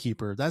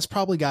gatekeeper. That's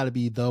probably got to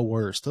be the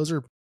worst. Those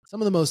are some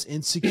of the most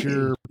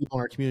insecure people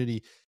in our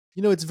community.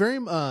 It's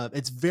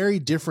very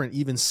different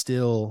even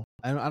still.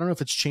 I don't know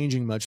if it's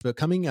changing much, but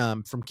coming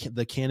from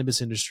the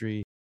cannabis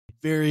industry,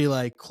 very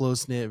like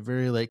close knit,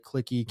 very like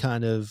cliquey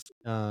kind of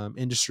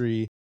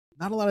industry.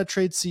 Not a lot of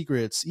trade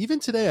secrets. Even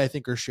today, I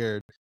think are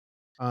shared.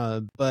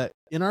 But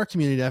in our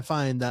community, I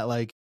find that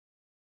like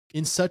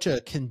in such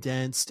a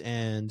condensed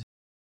and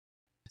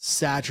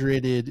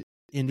saturated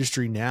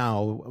industry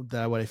now,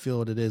 that what I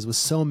feel it is with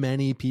so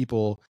many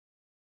people,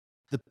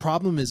 the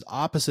problem is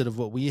opposite of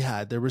what we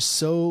had. There was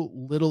so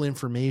little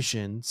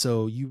information,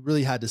 so you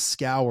really had to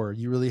scour,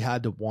 you really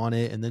had to want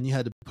it, and then you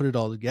had to put it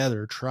all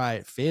together, try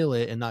it, fail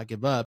it, and not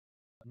give up.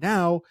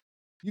 Now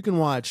you can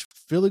watch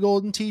Philly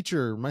Golden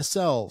Teacher,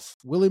 myself,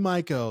 Willie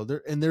Myco,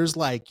 and there's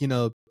like,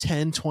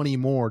 10, 20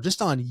 more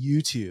just on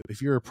YouTube.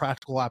 If you're a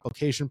practical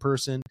application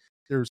person,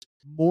 there's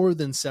more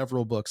than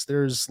several books.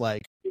 There's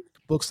like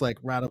books like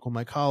Radical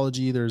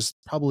Mycology. There's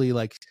probably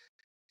like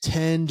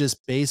 10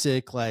 just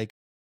basic like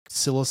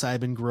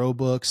psilocybin grow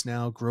books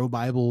now, grow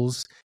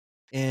Bibles.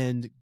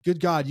 And good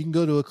God, you can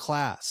go to a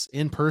class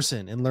in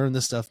person and learn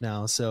this stuff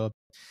now. So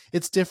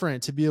it's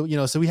different to be,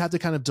 so we have to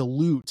kind of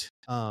dilute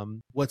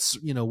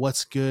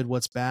what's good,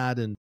 what's bad.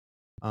 And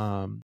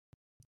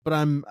but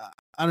I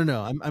don't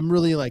know. I'm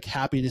really like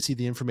happy to see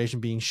the information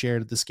being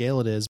shared at the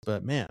scale it is.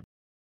 But man,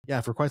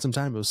 yeah, for quite some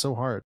time it was so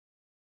hard.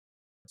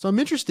 So I'm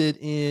interested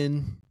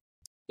in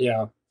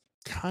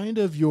kind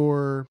of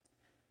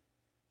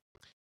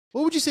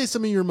what would you say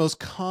some of your most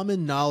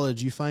common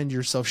knowledge you find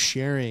yourself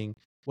sharing,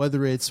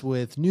 whether it's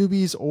with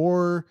newbies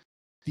or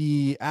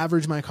the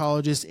average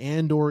mycologist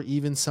and or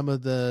even some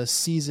of the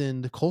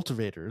seasoned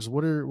cultivators?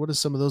 What do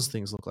some of those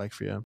things look like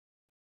for you?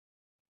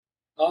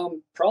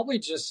 Probably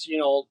just,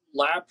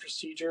 lab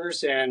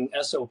procedures and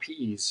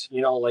SOPs,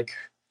 like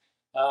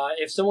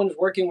if someone's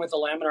working with a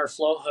laminar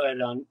flow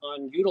hood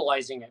on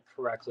utilizing it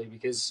correctly,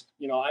 because,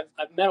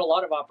 I've met a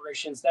lot of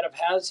operations that have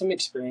had some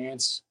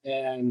experience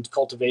and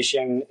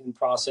cultivation and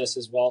process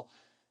as well.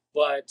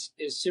 But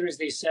as soon as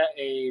they set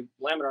a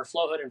laminar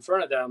flow hood in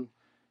front of them,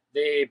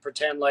 they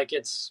pretend like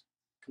it's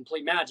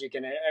complete magic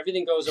and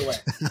everything goes away.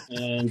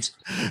 And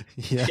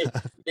Yeah.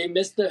 they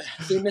miss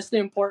the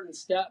important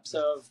steps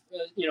of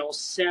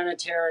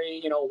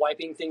sanitary,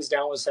 wiping things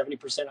down with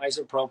 70%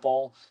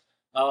 isopropyl.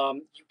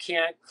 You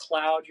can't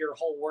cloud your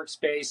whole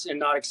workspace and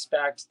not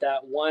expect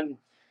that one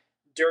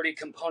dirty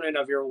component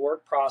of your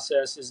work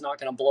process is not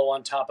going to blow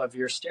on top of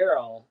your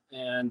sterile.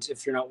 And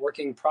if you're not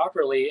working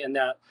properly in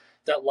that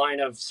line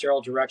of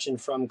sterile direction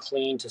from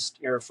clean to,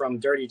 or from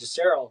dirty to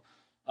sterile,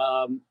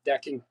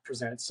 that can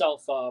present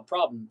itself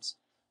problems.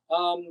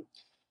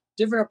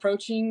 Different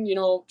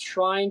approaching,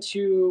 trying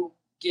to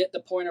get the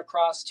point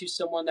across to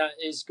someone that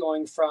is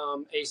going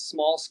from a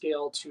small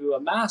scale to a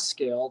mass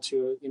scale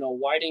to,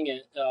 widening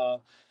it,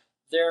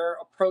 their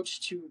approach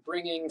to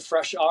bringing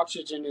fresh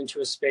oxygen into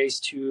a space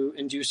to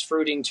induce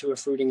fruiting to a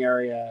fruiting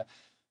area.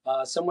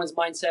 Someone's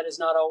mindset is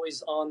not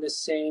always on the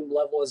same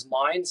level as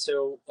mine.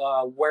 So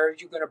where are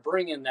you going to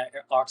bring in that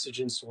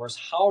oxygen source?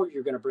 How are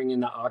you going to bring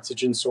in that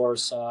oxygen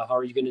source? How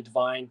are you going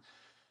to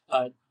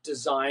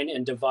design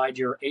and divide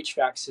your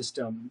HVAC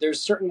system?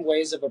 There's certain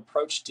ways of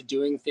approach to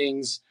doing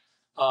things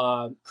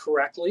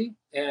correctly,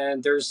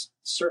 and there's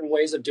certain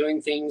ways of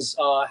doing things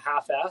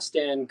half-assed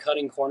and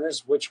cutting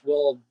corners, which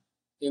will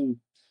in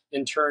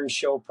turn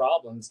show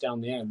problems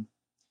down the end.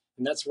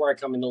 And that's where I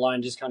come into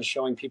line, just kind of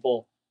showing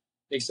people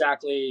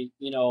exactly,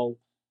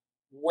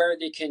 where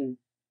they can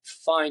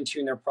fine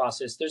tune their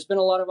process. There's been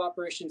a lot of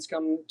operations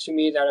come to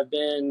me that have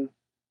been,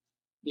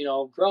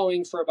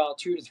 growing for about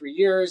 2 to 3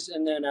 years.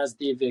 And then as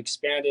they've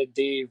expanded,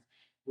 they've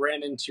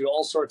ran into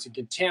all sorts of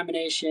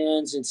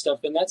contaminations and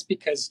stuff. And that's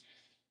because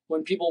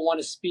when people want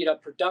to speed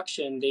up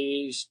production,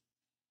 they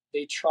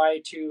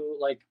try to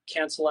like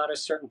cancel out a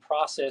certain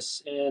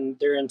process in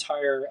their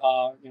entire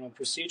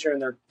procedure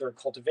and their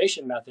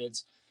cultivation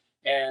methods,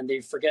 and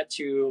they forget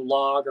to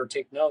log or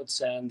take notes,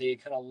 and they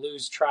kind of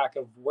lose track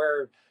of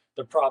where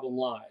the problem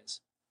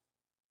lies.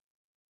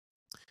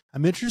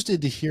 I'm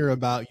interested to hear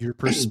about your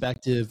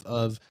perspective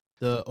of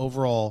the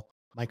overall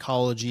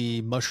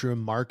mycology mushroom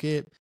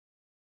market.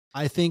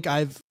 I think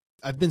I've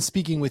been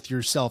speaking with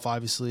yourself,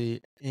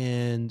 obviously,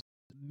 and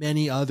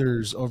many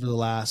others over the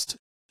last,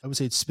 I would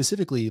say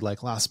specifically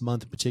like last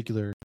month in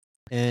particular.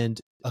 And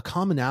a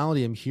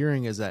commonality I'm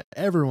hearing is that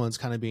everyone's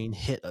kind of being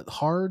hit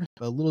hard,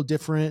 but a little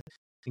different,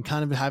 and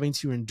kind of having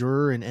to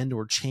endure and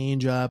or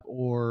change up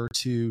or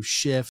to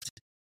shift.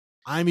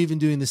 I'm even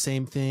doing the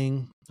same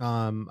thing.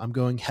 I'm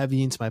going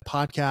heavy into my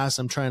podcast.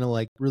 I'm trying to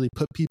like really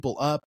put people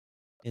up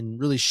and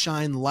really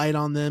shine light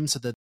on them so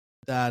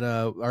that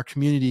our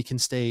community can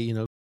stay,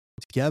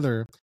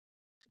 together.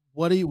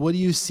 What are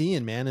you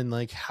seeing, man? And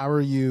like, how are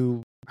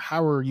you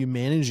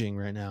managing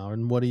right now?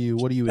 And what are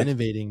you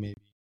innovating maybe?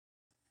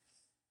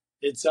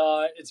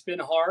 It's been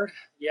hard.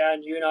 Yeah.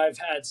 And you and I have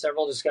had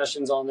several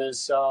discussions on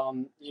this.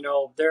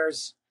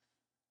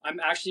 I'm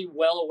actually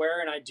well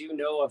aware, and I do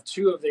know of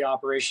 2 of the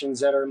operations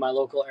that are in my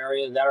local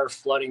area that are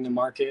flooding the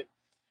market.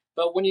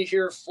 But when you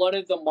hear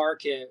flooded the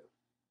market,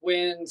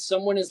 when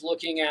someone is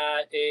looking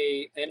at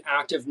an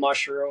active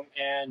mushroom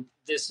and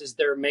this is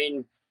their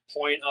main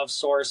point of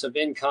source of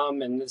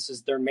income and this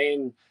is their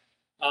main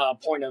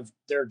point of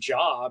their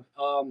job,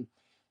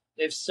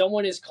 if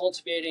someone is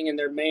cultivating and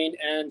their main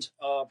end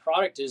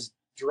product is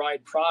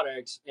dried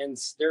product, and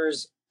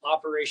there's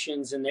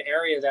operations in the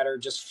area that are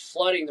just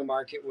flooding the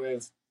market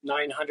with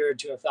 900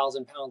 to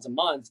 1,000 pounds a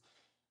month,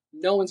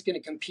 no one's going to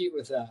compete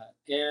with that.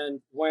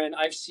 And when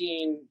I've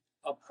seen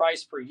a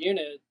price per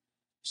unit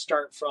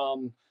start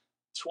from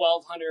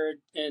 1,200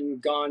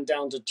 and gone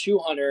down to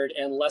 200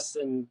 in less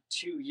than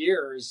 2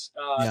 years,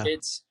 Yeah,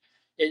 it's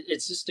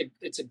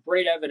a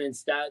great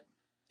evidence that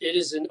it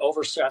is an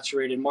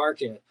oversaturated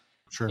market.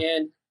 sure.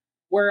 And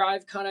where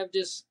I've kind of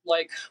just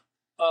like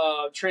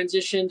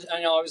transitioned.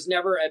 I know I was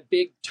never a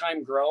big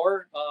time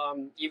grower.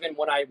 Even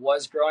when I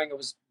was growing, I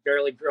was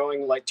barely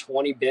growing like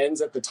 20 bins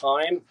at the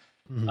time,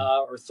 Mhm.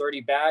 or 30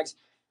 bags.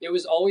 It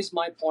was always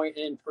my point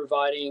in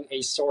providing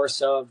a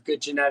source of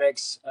good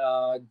genetics,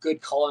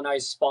 good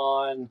colonized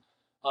spawn.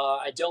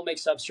 I don't make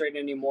substrate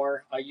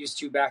anymore. I used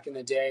to back in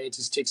the day. It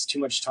just takes too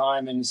much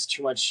time and it's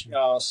too much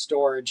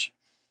storage.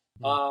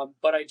 Mhm.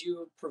 But I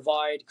do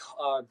provide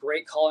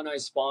great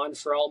colonized spawn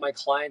for all my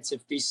clients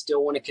if they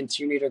still want to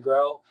continue to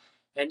grow.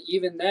 And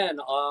even then,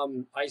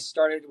 I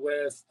started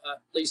with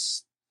at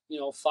least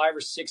 5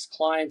 or 6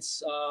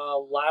 clients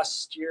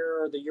last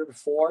year or the year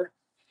before,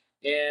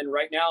 and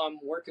right now I'm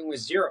working with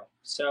 0.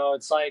 So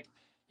it's like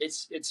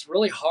it's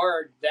really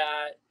hard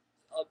that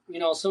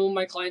some of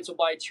my clients will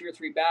buy 2 or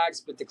 3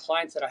 bags, but the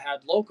clients that I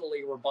had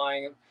locally were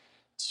buying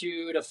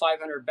 200 to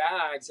 500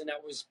 bags, and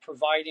that was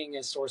providing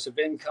a source of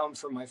income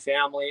for my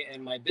family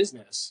and my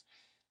business.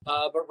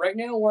 But right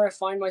now, where I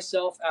find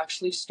myself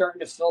actually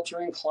starting to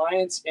filter in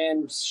clients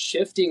and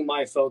shifting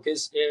my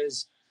focus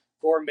is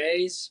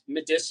gourmets,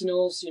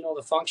 medicinals,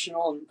 the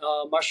functional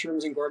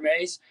mushrooms and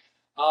gourmets.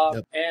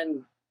 Yep.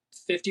 And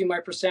 50 my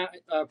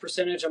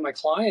percentage of my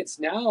clients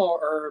now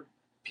are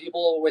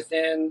people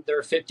within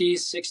their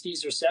 50s,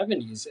 60s, or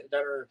 70s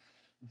that are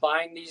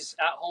buying these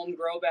at-home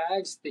grow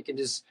bags. They can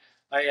just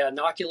I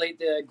inoculate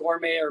the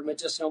gourmet or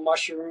medicinal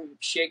mushroom,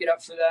 shake it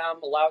up for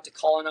them, allow it to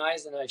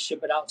colonize, and I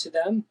ship it out to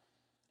them,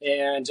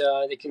 and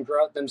they can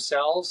grow it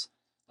themselves.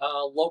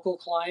 Local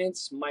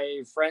clients,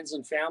 my friends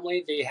and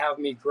family, they have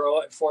me grow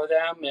it for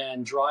them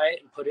and dry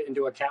it and put it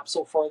into a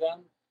capsule for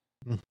them.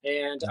 Mhm.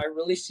 And I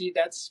really see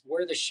that's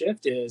where the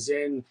shift is.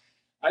 And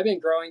I've been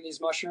growing these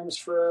mushrooms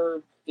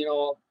for,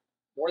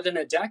 more than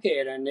a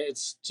decade. And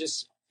it's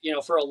just,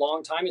 for a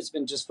long time, it's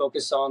been just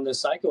focused on the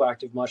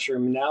psychoactive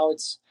mushroom. Now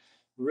it's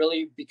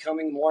really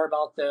becoming more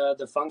about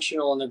the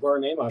functional and the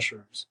gourmet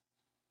mushrooms.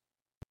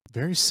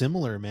 Very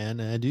similar, man.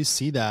 And I do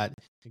see that.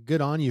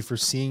 Good on you for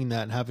seeing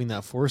that and having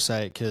that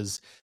foresight.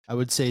 Cause I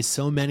would say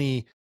so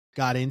many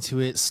got into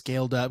it,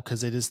 scaled up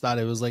because they just thought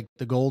it was like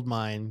the gold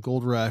mine,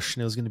 gold rush,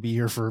 and it was going to be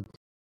here for,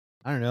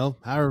 I don't know,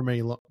 however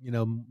many,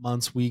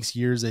 months, weeks,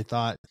 years they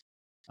thought.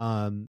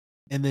 Um,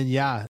 and then,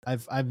 yeah,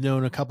 I've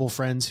known a couple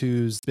friends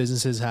whose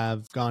businesses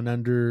have gone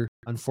under,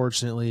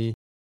 unfortunately.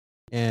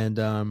 And,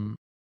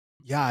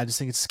 yeah, I just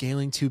think it's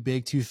scaling too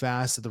big, too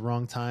fast at the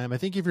wrong time. I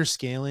think if you're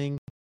scaling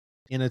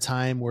in a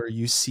time where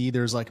you see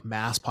there's like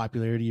mass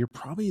popularity,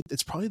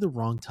 it's probably the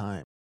wrong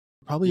time.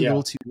 Probably a Yeah.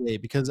 little too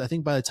late, because I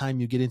think by the time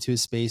you get into a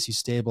space, you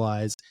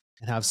stabilize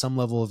and have some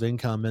level of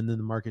income, and then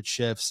the market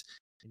shifts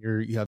and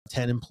you have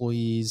 10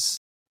 employees,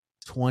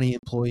 20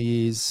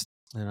 employees,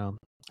 you know.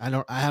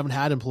 I haven't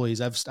had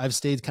employees. I've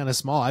stayed kind of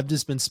small. I've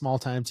just been small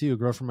time too,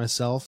 grow for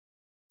myself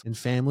and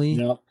family,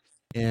 Yeah.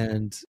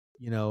 and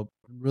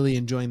really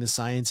enjoying the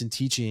science and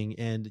teaching.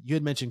 And you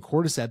had mentioned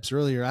cordyceps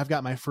earlier. I've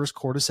got my first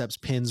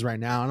cordyceps pins right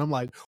now, and I'm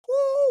like,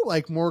 woo,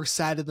 like more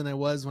excited than I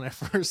was when I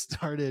first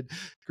started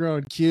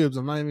growing cubes.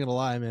 I'm not even gonna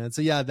lie, man.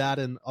 So yeah, that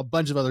and a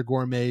bunch of other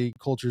gourmet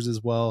cultures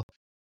as well.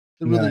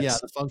 Really, yeah,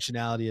 Nice. the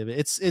functionality of it.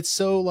 It's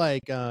so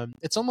like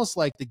it's almost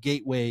like the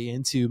gateway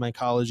into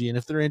mycology. And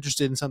if they're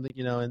interested in something,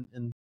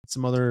 and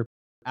some other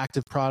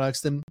active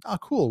products, then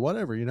cool,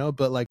 whatever,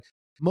 But like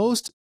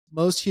most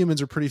most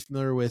humans are pretty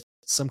familiar with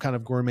some kind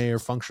of gourmet or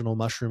functional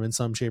mushroom in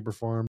some shape or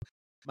form.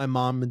 My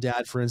mom and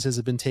dad, for instance,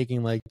 have been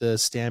taking like the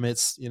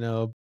Stamets,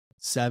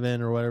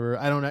 7 or whatever.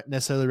 I don't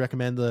necessarily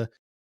recommend the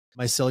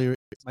mycellular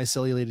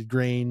mycellulated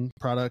grain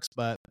products,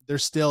 but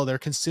they're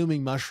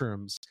consuming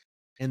mushrooms,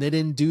 and they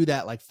didn't do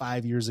that like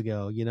 5 years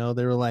ago.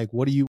 They were like,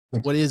 what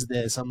is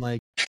this? I'm like,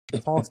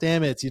 Paul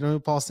Stamets. You know who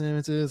Paul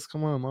Stamets is?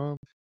 Come on, mom.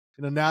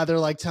 Now they're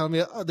like telling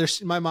me,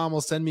 my mom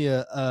will send me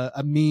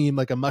a meme,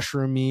 like a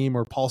mushroom meme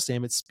or Paul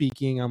Stamets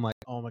speaking. I'm like,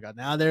 oh my God.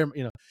 Now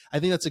I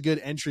think that's a good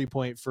entry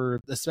point for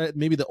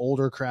maybe the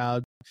older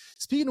crowd.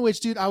 Speaking of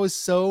which, dude, I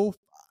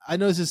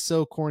know this is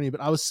so corny,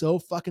 but I was so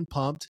fucking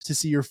pumped to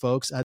see your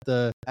folks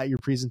at your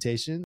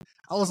presentation.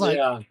 I was like,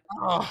 Yeah.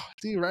 oh,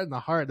 dude, right in the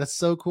heart. That's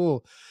so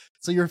cool.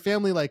 So your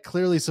family like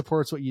clearly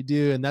supports what you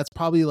do, and that's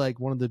probably like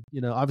one of the,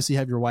 obviously you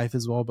have your wife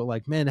as well, but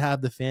like, man, to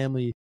have the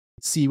family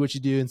see what you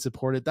do and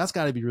support it, that's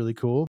got to be really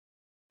cool.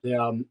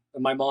 Yeah.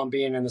 My mom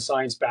being in the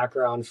science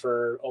background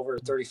for over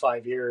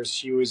 35 years,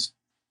 she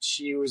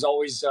was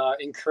always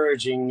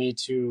encouraging me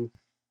to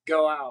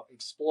go out,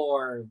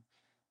 explore,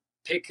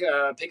 pick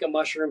a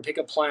mushroom, pick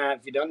a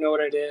plant. If you don't know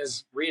what it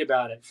is, read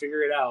about it,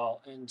 figure it out.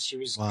 And she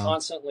was Wow.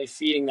 constantly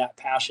feeding that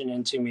passion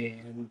into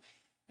me,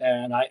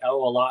 and I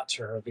owe a lot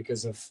to her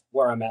because of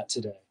where I'm at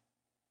today.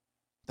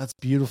 That's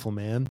beautiful,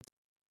 man.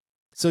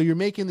 So you're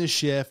making the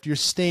shift, you're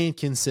staying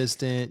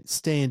consistent,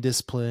 staying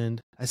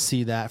disciplined. I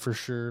see that for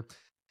sure.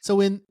 So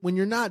when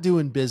you're not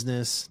doing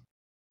business,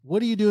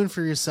 what are you doing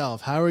for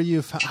yourself? How are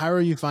you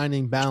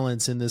finding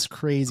balance in this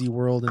crazy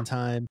world and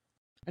time?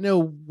 I know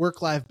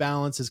work-life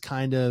balance is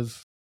kind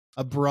of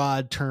a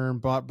broad term,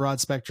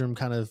 broad spectrum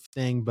kind of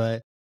thing,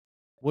 but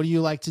what do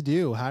you like to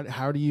do?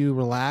 How do you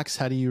relax?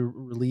 How do you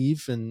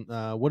relieve? And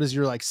what does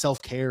your like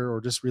self care or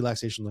just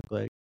relaxation look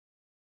like?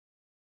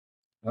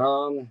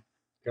 Um,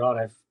 God,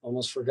 I've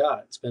almost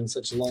forgot. It's been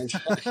such a long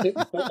time.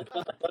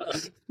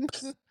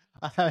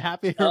 I'm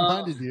happy I uh,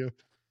 reminded you.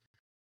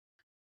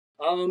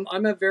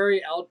 I'm a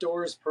very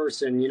outdoors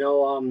person.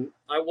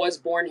 I was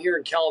born here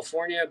in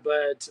California,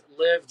 but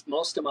lived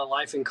most of my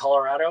life in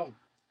Colorado.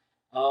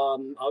 I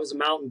was a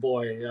mountain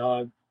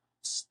boy.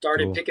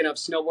 Started Cool. picking up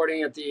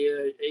snowboarding at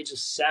the age of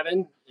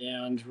 7,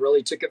 and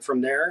really took it from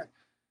there.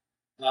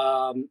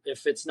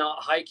 If it's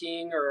not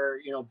hiking or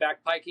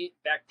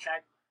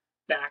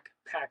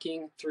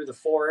backpacking through the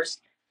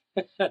forest,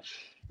 I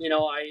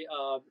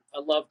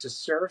love to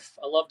surf.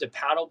 I love to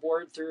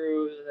paddleboard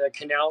through the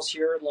canals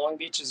here. Long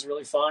Beach is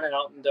really fun, and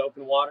out in the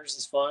open waters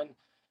is fun.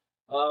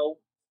 Uh,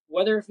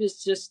 Whether if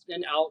it's just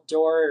an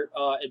outdoor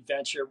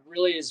adventure,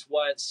 really is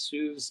what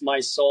soothes my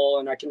soul,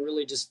 and I can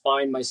really just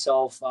find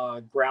myself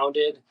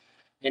grounded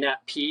and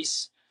at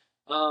peace.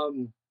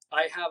 Um,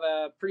 I have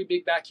a pretty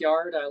big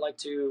backyard. I like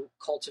to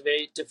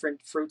cultivate different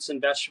fruits and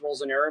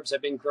vegetables and herbs.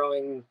 I've been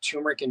growing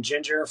turmeric and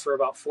ginger for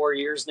about 4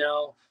 years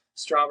now,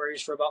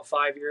 strawberries for about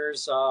 5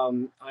 years.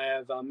 I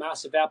have a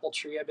massive apple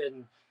tree. I've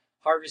been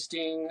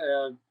harvesting,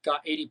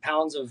 got 80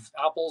 pounds of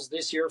apples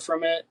this year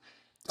from it.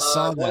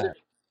 Saw Whether that.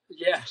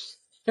 Yeah,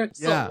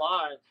 it's a Yeah.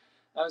 lot.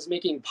 I was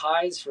making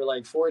pies for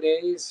like 4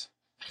 days.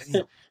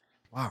 Damn.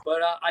 Wow.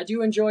 But I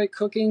do enjoy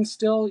cooking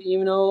still,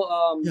 even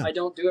though Yeah. I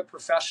don't do it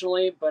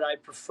professionally, but I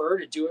prefer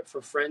to do it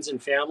for friends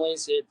and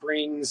families. It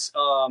brings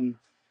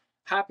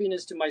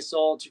happiness to my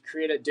soul to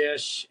create a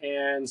dish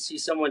and see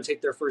someone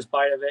take their first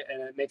bite of it,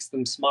 and it makes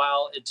them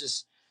smile.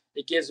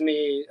 It gives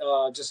me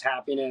just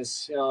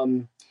happiness.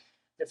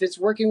 If it's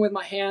working with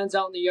my hands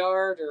out in the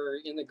yard or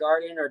in the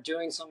garden or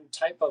doing some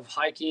type of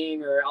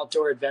hiking or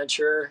outdoor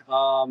adventure,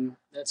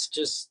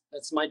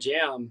 that's my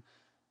jam.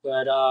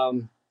 But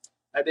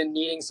I've been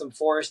needing some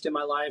forest in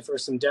my life or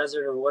some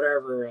desert or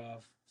whatever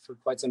for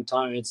quite some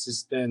time. It's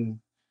just been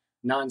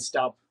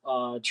nonstop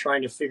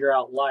trying to figure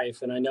out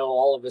life, and I know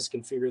all of us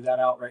can figure that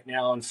out right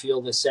now and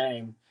feel the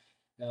same.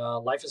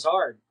 Life is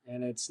hard,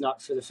 and it's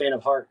not for the faint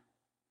of heart.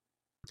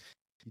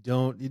 You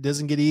don't. It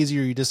doesn't get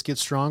easier. You just get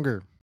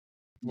stronger.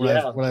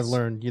 Yeah, What I've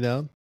learned. it's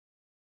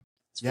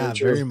very Yeah,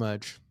 true. very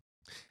much.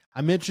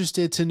 I'm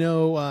interested to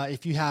know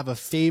if you have a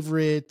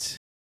favorite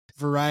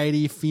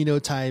variety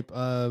phenotype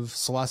of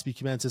Psilocybe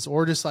cubensis,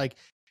 or just like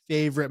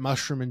favorite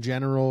mushroom in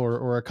general,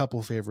 or a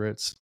couple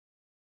favorites.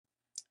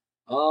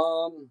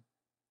 Um,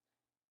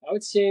 I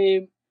would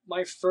say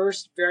my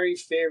first very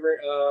favorite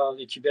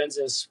the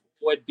cubensis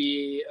would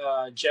be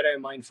Jedi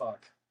Mindfuck.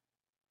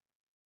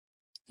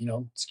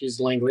 Excuse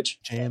the language.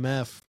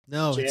 JMF.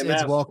 No, it's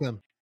JMF.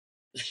 welcome.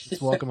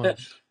 It's welcome. We're You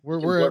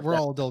can we're blip we're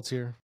that. all adults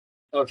here.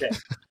 Okay.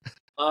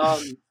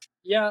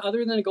 Yeah,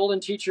 other than the golden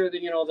teacher,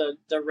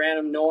 the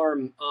random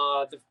norm,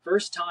 the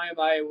first time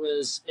I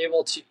was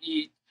able to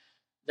eat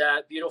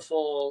that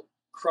beautiful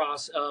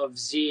cross of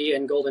Z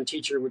and golden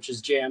teacher, which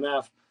is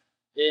JMF,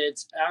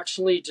 it's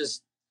actually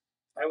just,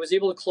 I was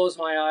able to close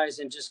my eyes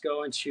and just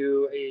go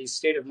into a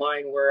state of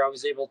mind where I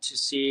was able to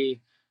see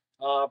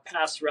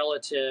past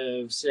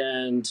relatives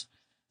and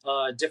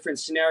different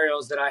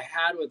scenarios that I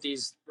had with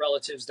these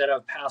relatives that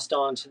I've passed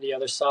on to the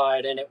other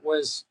side. And it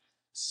was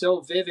so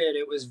vivid.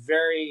 It was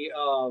very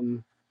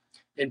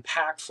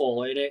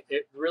impactful. And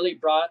it really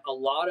brought a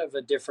lot of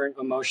different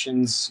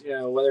emotions,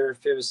 whether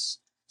if it was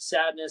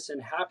sadness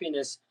and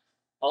happiness,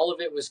 all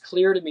of it was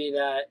clear to me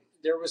that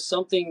there was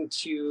something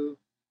to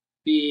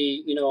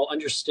be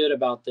understood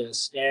about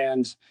this,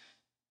 and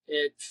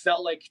it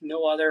felt like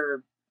no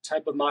other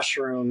type of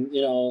mushroom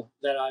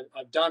that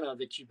I've done of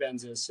the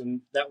cubensis,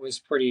 and that was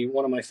pretty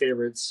one of my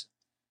favorites.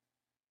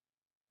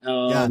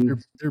 Yeah, um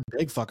they're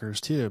big fuckers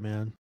too,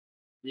 man.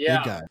 Big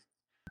yeah, guy.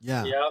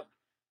 Yeah. yeah,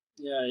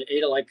 yeah, I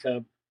ate it like I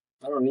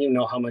don't even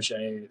know how much I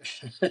ate.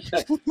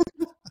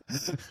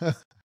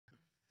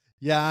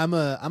 Yeah, I'm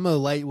a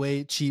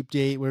lightweight, cheap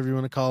date, whatever you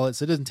want to call it.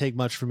 So it doesn't take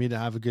much for me to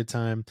have a good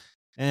time.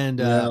 And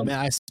Yeah,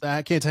 man,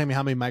 I can't tell you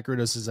how many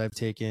microdoses I've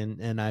taken,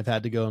 and I've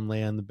had to go and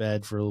lay on the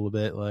bed for a little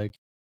bit. Like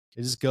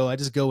I just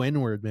go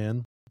inward,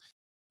 man.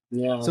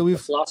 yeah, So the we've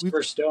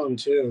philosopher's stone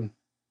too.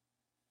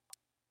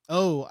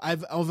 oh,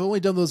 I've only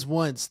done those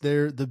once.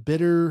 They're the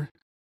bitter.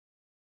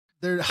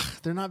 They're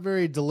they're not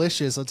very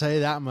delicious, I'll tell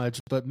you that much.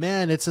 But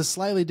man, it's a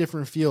slightly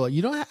different feel.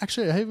 You know,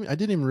 actually, I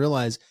didn't even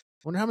realize.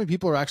 I wonder how many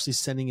people are actually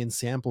sending in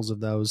samples of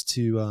those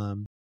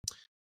to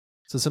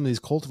some of these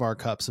cultivar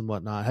cups and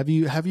whatnot. Have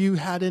you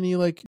had any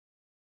like?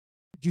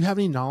 Do you have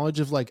any knowledge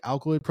of like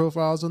alkaloid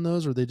profiles on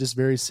those? Or are they just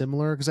very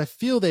similar? Because I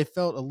feel they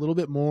felt a little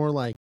bit more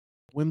like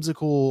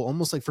whimsical.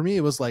 Almost like for me,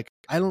 it was like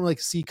I don't like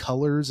see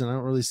colors and I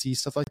don't really see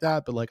stuff like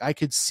that. But like I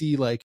could see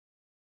like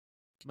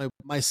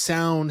my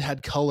sound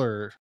had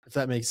color, if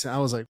that makes sense. I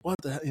was like, what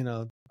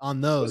the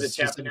on Was those it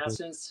specifically.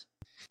 Tapanessence?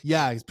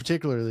 Yeah,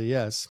 particularly,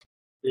 yes.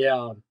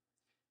 Yeah,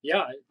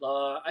 yeah.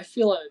 I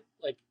feel it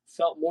like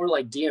felt more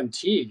like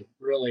DMT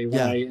really when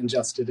Yeah, I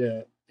ingested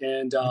it,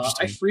 and I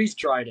interesting. freeze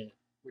dried it,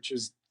 which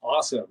is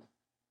awesome.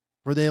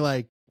 Were they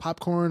like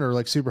popcorn or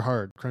like super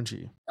hard,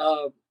 crunchy?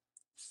 Uh,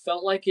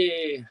 Felt like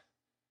a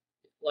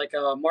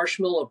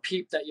marshmallow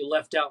peep that you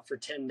left out for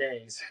 10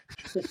 days.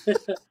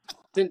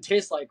 Didn't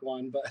taste like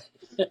one,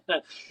 but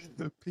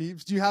The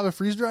peeps. Do you have a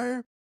freeze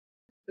dryer?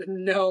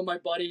 no, my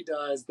buddy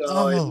does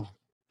though. And Oh,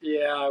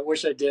 yeah, I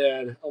wish I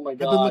did. Oh my I've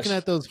been looking gosh.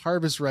 at those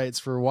harvest rights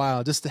for a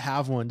while just to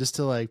have one, just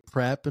to like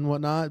prep and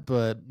whatnot.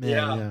 But man,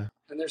 Yeah. yeah.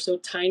 And they're so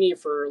tiny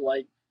for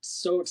like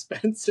so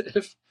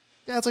expensive.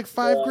 Yeah, it's like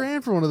five Yeah.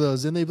 grand for one of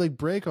those, and they like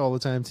break all the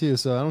time too.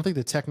 So I don't think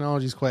the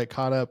technology's quite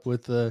caught up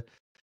with the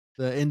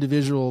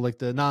individual, like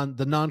the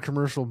non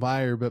commercial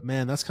buyer. But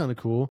man, that's kind of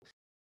cool.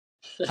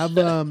 Have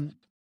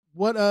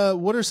what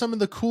are some of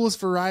the coolest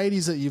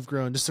varieties that you've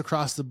grown just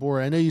across the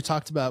board? I know you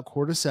talked about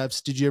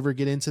cordyceps. Did you ever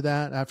get into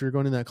that after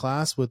going in that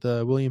class with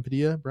William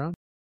Padilla Brown?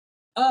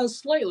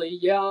 Slightly,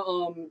 yeah.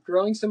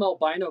 Growing some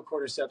albino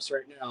cordyceps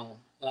right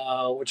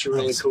now, which are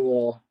really Nice,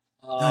 cool.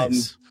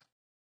 nice.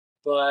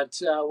 But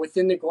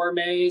within the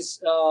gourmets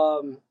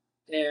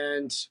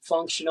and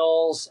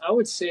functionals, I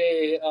would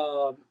say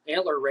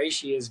antler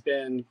reishi has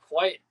been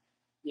quite,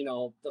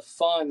 the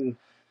fun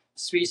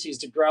species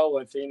to grow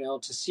with.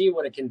 To see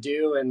what it can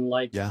do and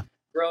like Yeah.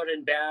 grow it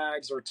in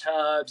bags or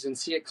tubs and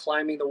see it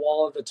climbing the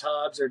wall of the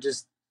tubs or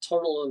just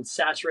total and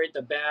saturate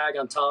the bag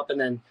on top and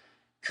then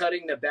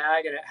cutting the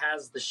bag and it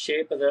has the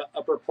shape of the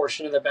upper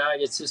portion of the bag.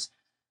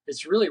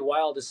 It's really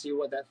wild to see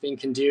what that thing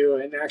can do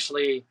and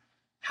actually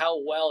how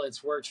well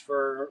it's worked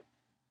for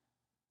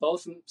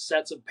both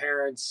sets of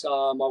parents,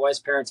 my wife's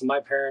parents and my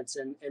parents,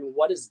 and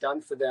what it's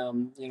done for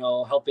them,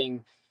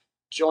 helping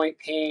joint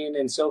pain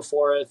and so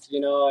forth.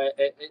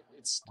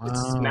 It's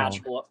Wow.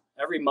 magical.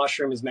 Every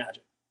mushroom is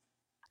magic.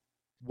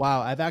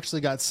 Wow. I've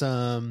actually got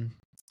some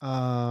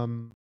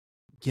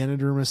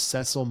Ganoderma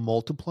sessile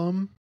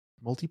multiplum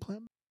Oh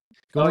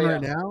going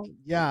right yeah. now.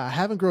 Yeah, I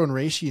haven't grown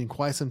reishi in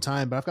quite some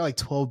time, but I've got like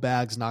 12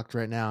 bags knocked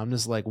right now. I'm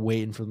just like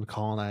waiting for them to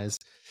colonize.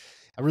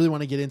 I really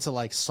want to get into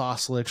like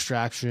sauce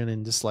extraction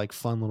and just like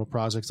fun little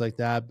projects like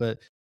that. But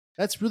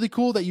that's really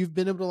cool that you've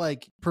been able to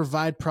like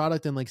provide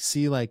product and like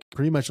see like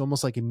pretty much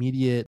almost like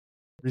immediate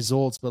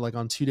results, but like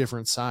on two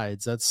different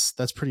sides.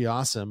 That's pretty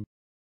awesome.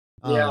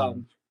 Yeah.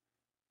 Um,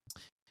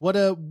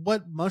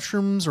 what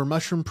mushrooms or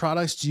mushroom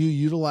products do you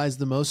utilize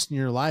the most in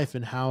your life,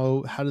 and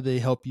how do they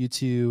help you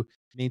to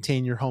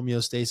maintain your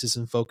homeostasis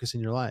and focus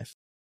in your life?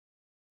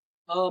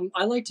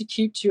 I like to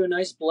keep to a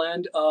nice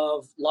blend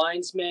of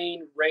lion's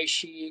mane,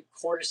 reishi,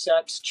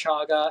 cordyceps,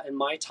 chaga, and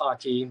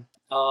maitake.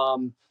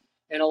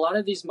 And a lot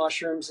of these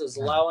mushrooms is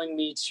Yeah. allowing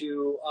me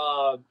to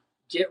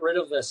get rid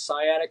of the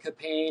sciatica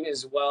pain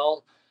as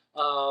well,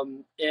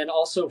 and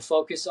also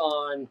focus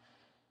on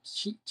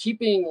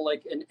keeping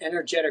like an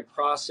energetic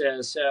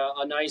process,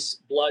 a nice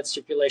blood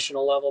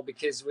circulational level.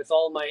 Because with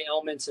all my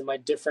ailments and my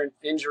different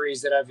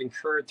injuries that I've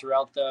incurred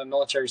throughout the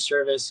military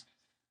service,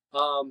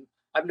 um,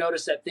 I've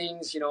noticed that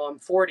things, I'm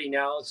 40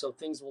 now, so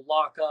things will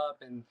lock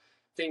up and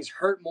things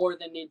hurt more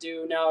than they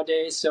do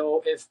nowadays.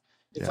 So if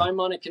Yeah. I'm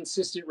on a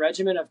consistent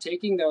regimen of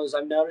taking those,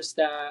 I've noticed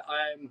that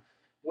I'm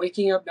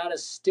waking up not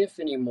as stiff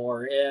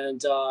anymore,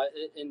 and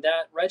in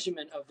that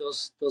regimen of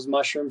those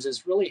mushrooms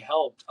has really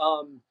helped.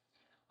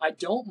 I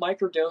don't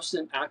microdose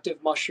an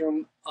active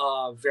mushroom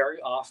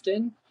very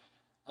often.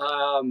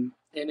 And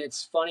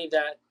it's funny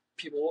that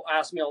people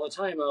ask me all the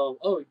time,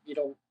 "Oh, you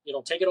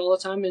don't take it all the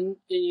time," and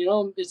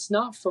it's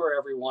not for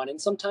everyone. And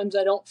sometimes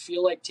I don't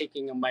feel like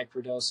taking a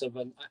microdose of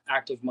an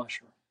active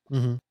mushroom.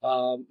 Hmm.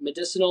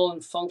 Medicinal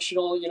and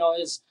functional,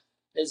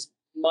 is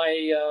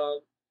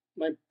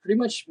my pretty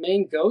much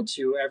main go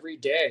to every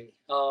day.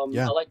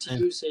 Yeah. I like to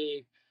use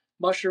a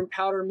mushroom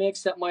powder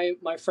mix that my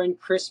friend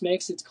Chris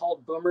makes. It's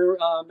called Boomer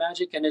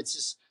Magic, and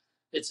it's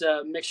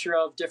a mixture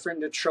of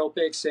different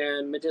nootropics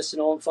and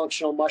medicinal and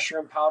functional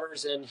mushroom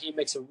powders, and he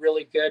makes a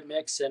really good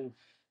mix, and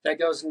that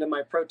goes into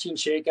my protein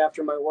shake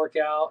after my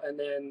workout, and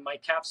then my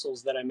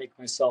capsules that I make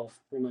myself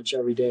pretty much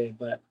every day.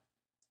 But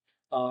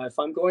if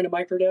I'm going to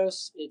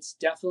microdose, it's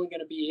definitely going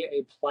to be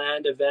a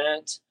planned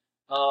event.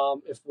 Yep.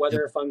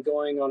 If I'm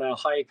going on a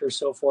hike or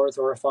so forth,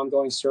 or if I'm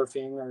going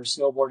surfing or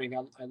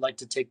snowboarding, I like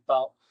to take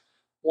about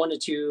 1 to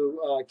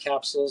 2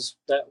 capsules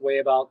that weigh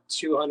about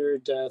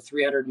 200 to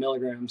 300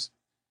 milligrams.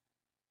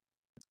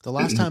 The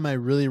last time I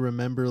really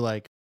remember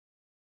like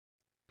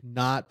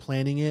not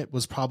planning it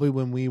was probably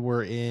when we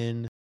were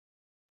in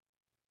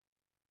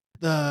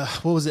the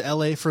what was it,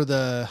 LA for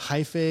the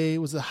Hyphae,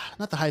 was the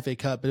not the Hyphae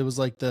Cup, but it was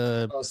like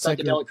the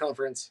second. Psychedelic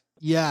conference.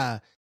 Yeah.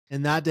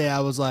 And that day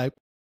I was like,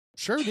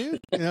 sure, dude.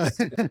 And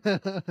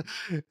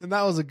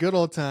that was a good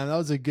old time. That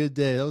was a good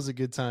day. That was a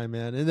good time,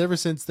 man. And ever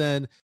since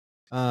then,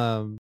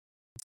 um,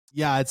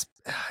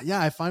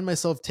 I find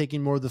myself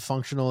taking more of the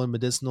functional and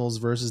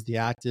medicinals versus the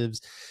actives.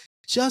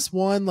 Just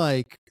one,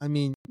 like, I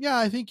mean, yeah,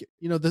 I think,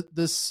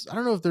 this, I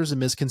don't know if there's a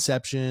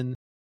misconception.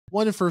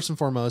 One, and first and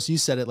foremost, you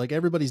said it, like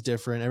everybody's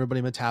different.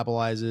 Everybody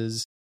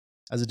metabolizes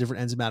as a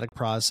different enzymatic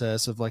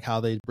process of like how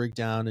they break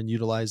down and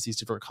utilize these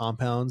different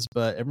compounds,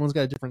 but everyone's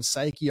got a different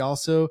psyche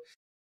also.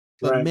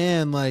 But Right.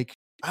 man, like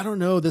I don't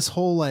know, this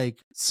whole like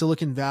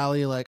Silicon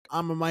Valley, like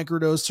I'm a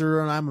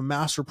microdoser and I'm a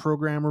master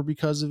programmer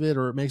because of it,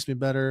 or it makes me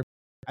better.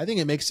 I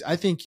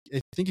think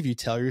if you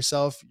tell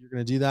yourself you're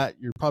going to do that,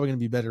 you're probably going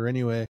to be better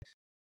anyway.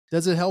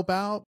 Does it help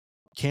out?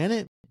 Can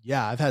it?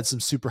 Yeah, I've had some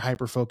super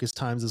hyper focused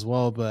times as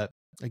well, but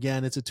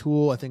again, it's a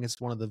tool. I think it's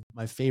one of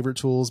my favorite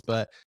tools,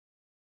 but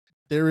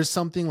there is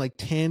something like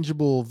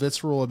tangible,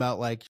 visceral about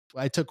like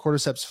I took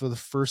cordyceps for the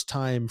first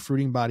time,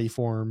 fruiting body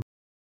form,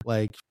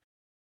 like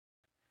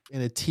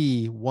in a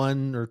tea,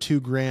 1 or 2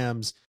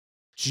 grams,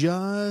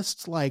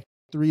 just like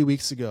 3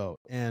 weeks ago,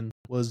 and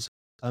was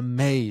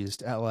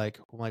amazed at like,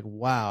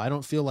 wow,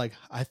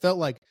 I felt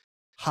like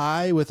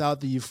high without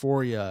the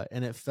euphoria,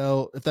 and it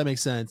felt, if that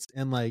makes sense,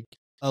 and like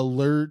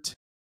alert,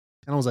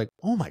 and I was like,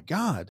 oh my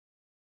God.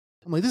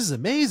 I'm like, this is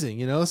amazing,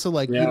 So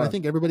like, I Yeah.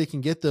 think everybody can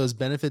get those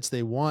benefits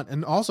they want,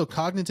 and also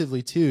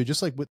cognitively too,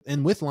 just like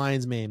with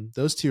lion's mane,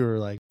 those two are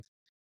like,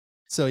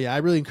 so yeah, I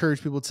really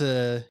encourage people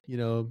to,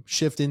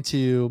 shift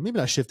into, maybe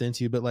not shift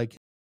into, but like,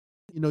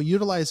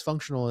 utilize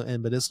functional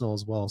and medicinal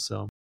as well.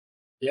 So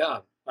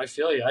Yeah, I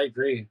feel you. I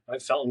agree.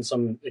 I've felt in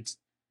some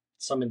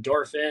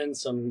endorphin,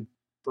 some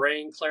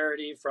brain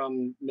clarity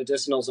from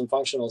medicinals and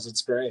functionals.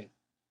 It's great.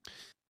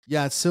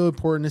 yeah, it's so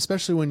important,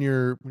 especially when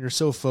you're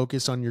so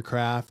focused on your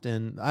craft.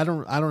 And I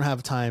don't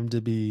have time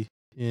to be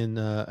in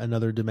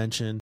another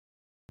dimension,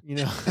 you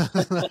know,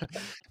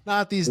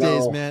 not these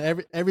days, No,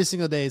 man. Every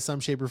single day, some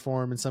shape or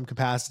form, in some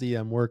capacity,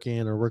 I'm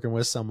working or working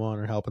with someone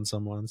or helping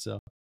someone. So,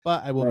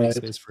 but I will make right.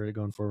 space for it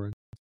going forward.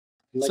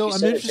 And like So you I'm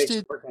said, it takes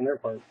interested. work on their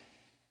part.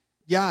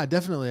 Yeah,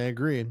 definitely, I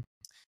agree.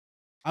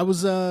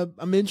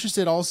 I'm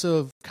interested also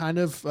of kind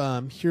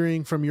of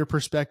hearing from your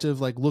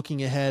perspective, like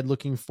looking ahead,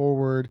 looking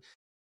forward.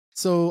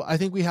 So I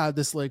think we had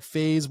this like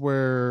phase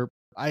where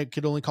I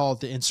could only call it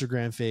the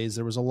Instagram phase.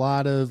 There was a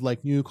lot of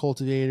like new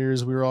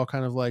cultivators. We were all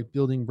kind of like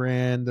building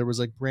brand. There was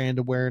like brand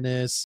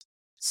awareness.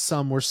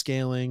 Some were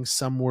scaling,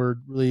 some were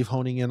really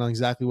honing in on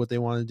exactly what they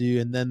want to do.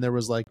 And then there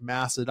was like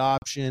mass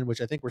adoption, which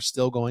I think we're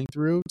still going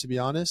through, to be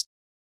honest.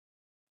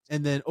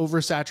 And then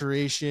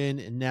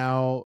oversaturation. And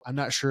now I'm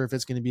not sure if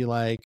it's going to be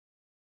like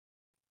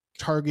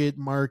target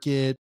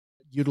market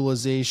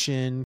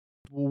utilization.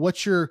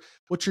 What's your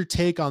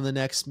take on the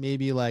next,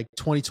 maybe like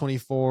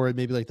 2024 and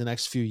maybe like the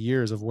next few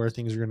years of where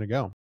things are going to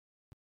go?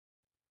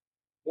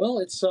 Well,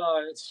 it's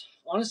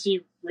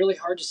honestly really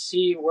hard to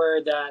see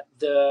where that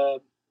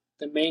the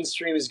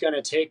mainstream is going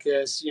to take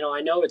this.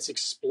 I know it's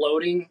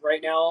exploding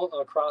right now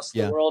across the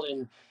Yeah. world,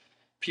 and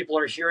people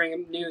are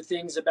hearing new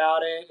things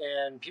about it,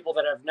 and people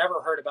that have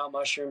never heard about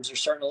mushrooms are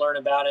starting to learn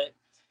about it.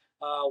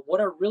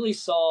 What I really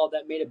saw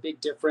that made a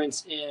big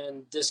difference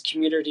in this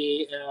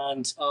community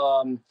and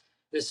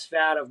this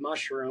fad of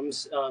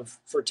mushrooms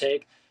for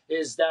take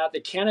is that the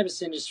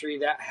cannabis industry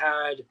that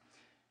had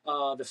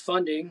the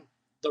funding,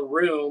 the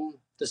room,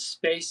 the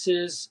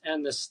spaces,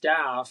 and the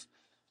staff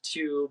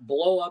to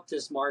blow up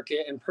this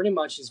market, and pretty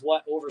much is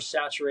what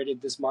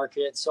oversaturated this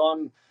market.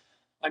 So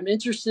I'm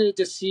interested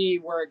to see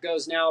where it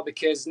goes now,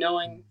 because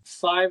knowing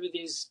 5 of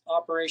these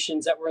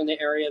operations that were in the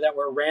area that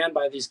were ran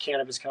by these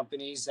cannabis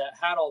companies that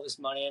had all this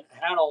money and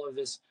had all of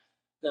this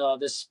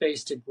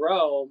space to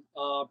grow,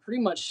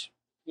 pretty much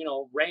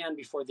ran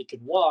before they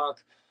could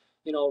walk.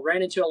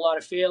 Ran into a lot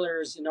of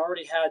failures and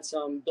already had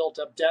some built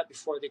up debt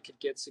before they could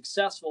get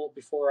successful.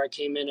 Before I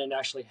came in and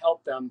actually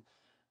helped them,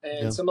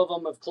 and Yeah. some of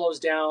them have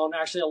closed down.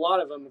 Actually, a lot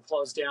of them have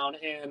closed down,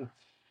 and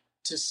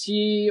to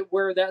see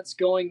where that's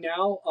going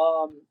now,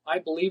 I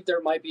believe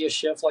there might be a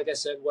shift. Like I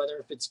said, whether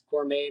if it's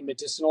gourmet and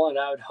medicinal, and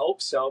I would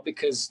hope so,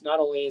 because not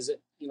only is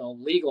it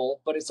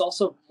legal, but it's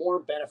also more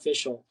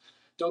beneficial.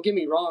 Don't get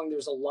me wrong.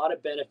 There's a lot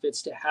of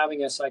benefits to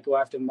having a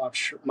psychoactive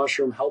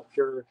mushroom help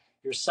your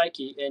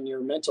psyche and your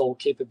mental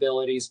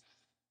capabilities.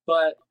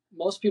 But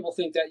most people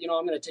think that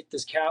I'm going to take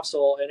this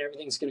capsule and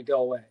everything's going to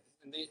go away,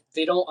 and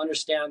they don't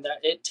understand that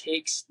it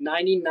takes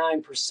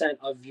 99%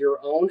 of your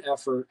own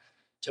effort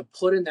to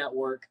put in that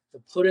work,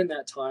 to put in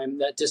that time,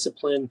 that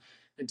discipline,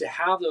 and to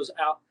have those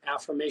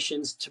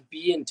affirmations to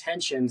be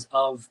intentions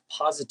of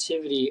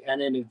positivity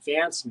and an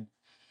advancement.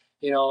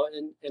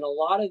 And a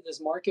lot of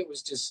this market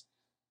was just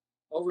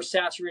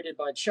oversaturated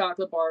by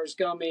chocolate bars,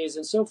 gummies,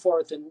 and so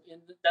forth. And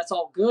that's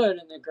all good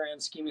in the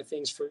grand scheme of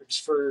things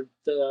for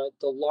the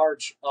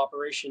large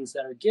operations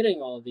that are getting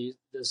all of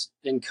this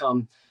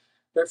income.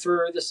 But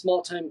for the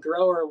small time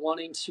grower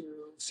wanting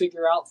to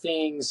figure out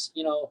things,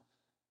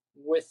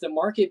 with the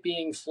market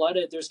being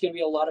flooded, there's going to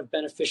be a lot of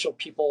beneficial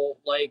people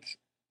like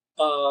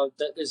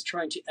that is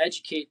trying to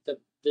educate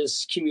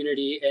this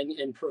community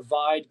and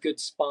provide good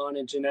spawn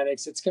and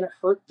genetics. It's going to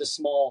hurt the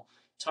small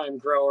time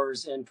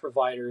growers and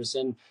providers,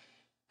 and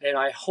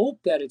I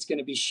hope that it's going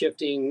to be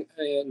shifting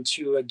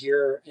into a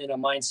gear in a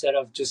mindset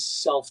of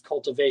just self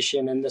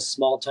cultivation and the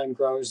small time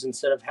growers,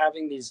 instead of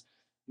having these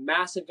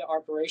massive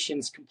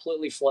operations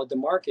completely flood the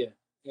market.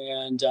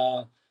 And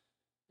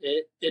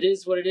it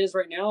is what it is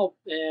right now,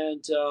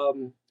 and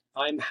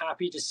I'm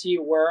happy to see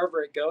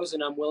wherever it goes,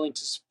 and I'm willing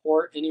to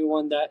support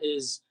anyone that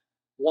is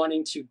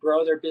wanting to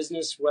grow their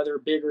business, whether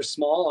big or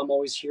small. I'm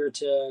always here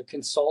to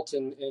consult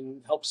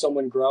and help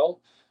someone grow.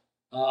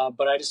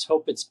 But I just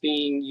hope it's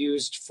being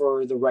used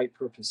for the right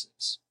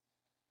purposes.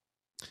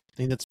 I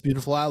think that's a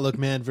beautiful outlook,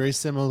 man. Very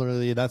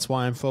similarly, that's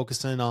why I'm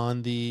focusing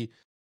on the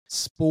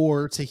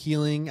spore to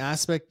healing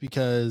aspect,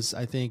 because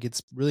I think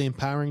it's really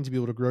empowering to be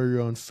able to grow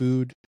your own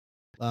food.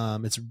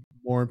 It's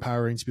more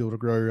empowering to be able to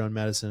grow your own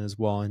medicine as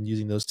well, and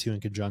using those two in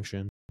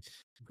conjunction.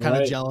 I'm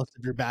kind of jealous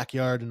of your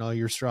backyard and all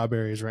your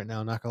strawberries right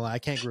now. Not gonna lie, I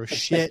can't grow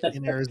shit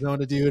in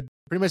Arizona, dude.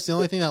 Pretty much the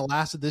only thing that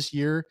lasted this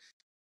year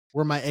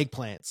were my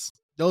eggplants.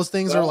 Those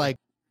things are like,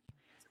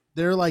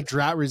 they're like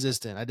drought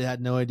resistant. I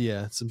had no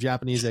idea. Some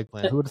Japanese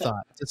eggplant. Who would have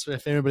thought? Just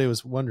if anybody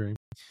was wondering.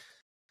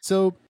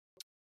 So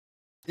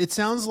it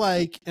sounds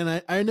like,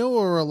 and I know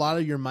where a lot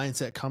of your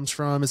mindset comes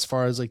from as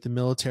far as like the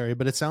military,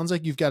 but it sounds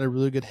like you've got a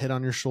really good head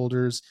on your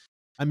shoulders.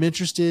 I'm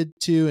interested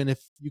too, and if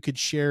you could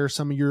share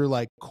some of your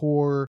like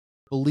core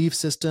belief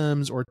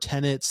systems or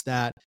tenets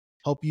that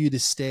help you to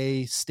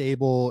stay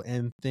stable,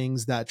 and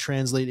things that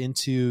translate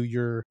into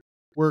your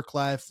work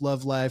life,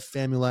 love life,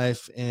 family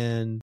life,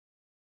 and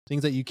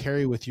things that you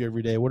carry with you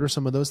every day. What are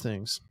some of those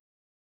things?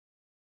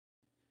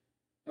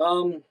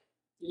 You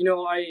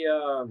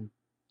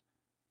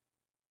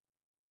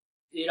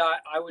know,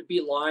 I would be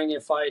lying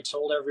if I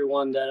told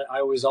everyone that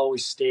I was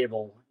always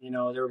stable. You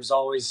know, I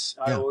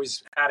Yeah.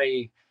 always had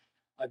a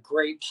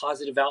great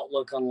positive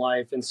outlook on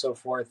life and so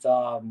forth.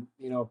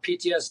 You know,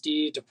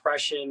 PTSD,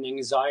 depression,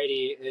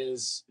 anxiety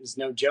is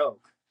no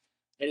joke,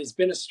 and it's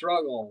been a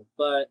struggle.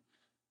 But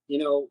you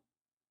know,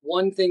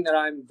 one thing that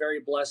I'm very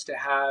blessed to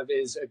have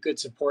is a good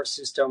support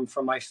system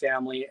from my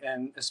family,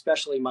 and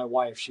especially my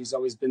wife. She's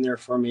always been there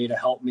for me to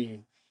help me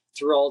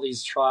through all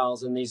these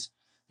trials and these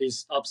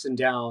ups and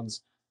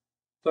downs.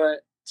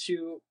 But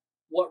to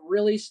what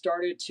really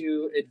started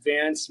to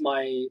advance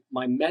my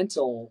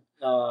mental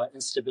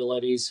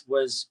instabilities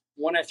was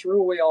when I threw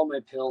away all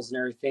my pills and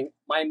everything.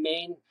 My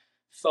main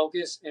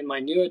focus and my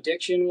new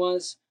addiction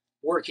was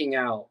working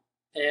out.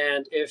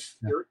 And Yeah.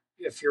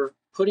 if you're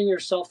putting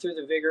yourself through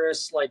the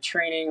vigorous like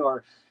training,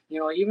 or you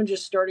know, even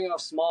just starting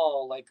off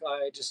small, like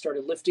I just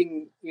started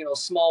lifting, you know,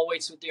 small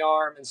weights with the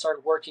arm and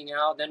started working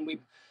out. Then we,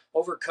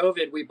 over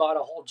COVID, we bought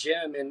a whole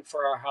gym in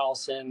for our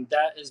house, and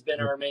that has been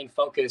Yep. our main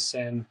focus.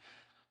 And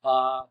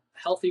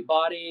healthy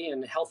body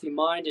and healthy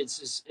mind,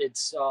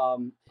 it's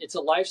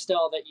a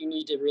lifestyle that you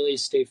need to really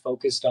stay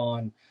focused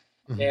on.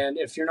 Mhm. And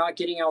if you're not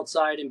getting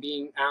outside and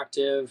being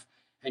active,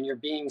 and you're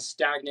being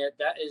stagnant,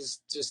 that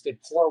is just a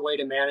poor way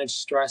to manage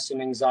stress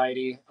and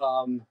anxiety.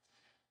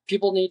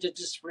 People need to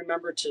just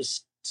remember to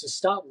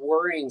stop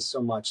worrying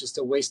so much. It's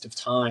a waste of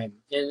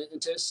time,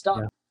 and to stop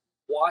Yeah.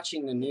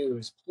 watching the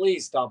news.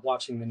 Please stop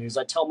watching the news.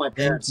 I tell my Thank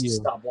parents to you.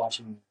 stop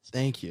watching the news.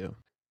 Thank you.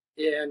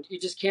 And you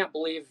just can't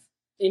believe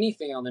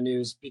anything on the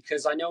news,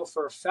 because I know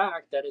for a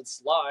fact that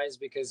it's lies,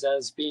 because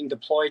as being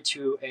deployed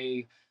to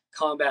a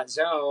combat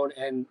zone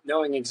and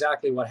knowing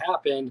exactly what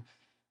happened,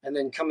 and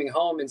then coming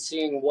home and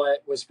seeing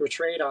what was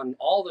portrayed on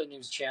all the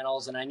news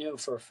channels, and I knew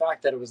for a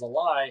fact that it was a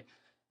lie,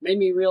 made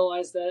me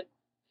realize that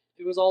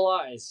it was all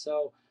lies.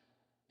 So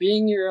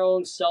being your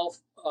own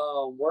self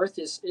worth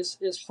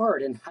is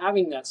hard, and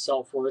having that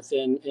self worth,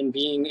 and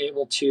being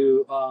able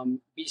to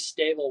be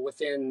stable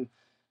within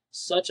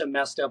such a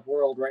messed up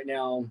world right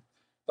now.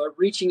 But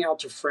reaching out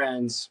to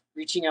friends,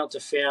 reaching out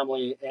to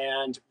family,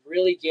 and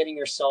really getting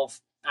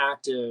yourself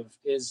active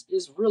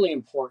is really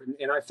important.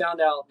 And I found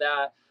out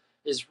that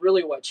is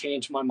really what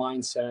changed my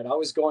mindset. I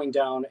was going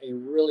down a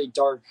really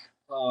dark,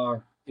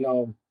 you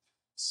know,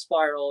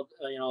 spiral,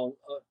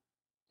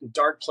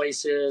 dark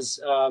places.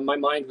 My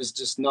mind was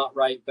just not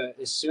right. But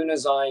as soon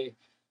as I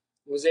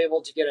was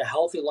able to get a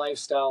healthy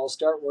lifestyle,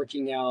 start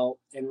working out,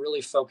 and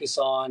really focus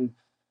on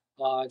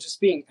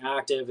just being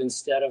active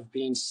instead of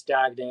being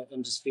stagnant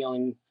and just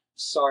feeling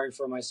sorry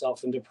for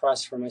myself and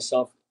depressed for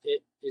myself,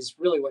 it is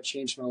really what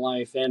changed my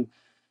life. And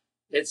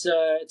it's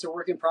a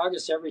work in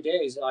progress every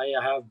day. I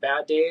have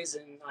bad days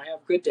and I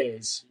have good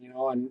days, you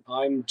know, and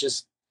I'm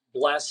just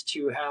blessed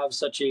to have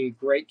such a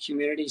great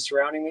community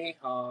surrounding me.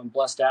 I'm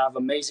blessed to have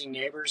amazing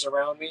neighbors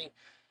around me.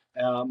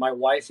 My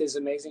wife is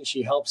amazing.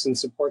 She helps and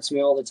supports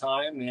me all the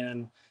time.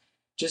 And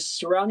just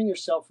surrounding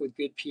yourself with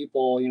good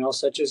people, you know,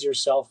 such as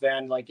yourself,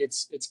 Van. Like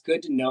it's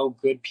good to know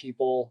good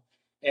people,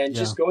 and Yeah.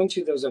 just going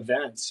to those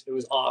events. It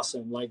was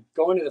awesome. Like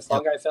going to the Yep.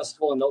 Fungi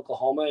Festival in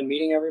Oklahoma and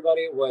meeting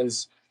everybody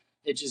was.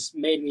 It just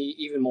made me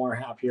even more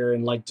happier,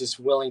 and like just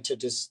willing to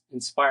just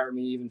inspire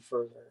me even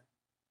further.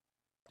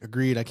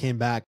 Agreed. I came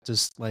back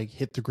just like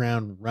hit the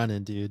ground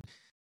running, dude.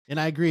 And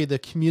I agree, the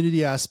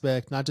community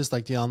aspect, not just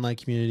like the online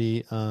community,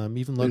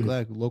 even Mm.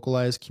 like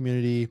localized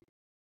community,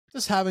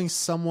 just having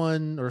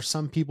someone or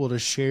some people to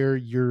share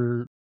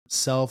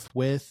yourself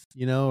with,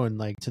 you know, and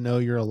like to know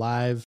you're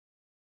alive.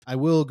 I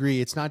will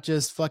agree, it's not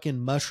just fucking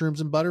mushrooms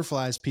and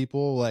butterflies,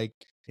 people. Like,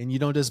 and you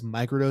don't just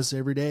microdose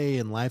every day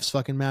and life's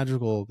fucking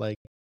magical. Like,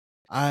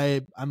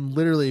 I'm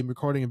literally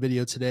recording a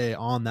video today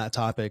on that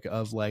topic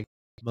of like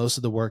most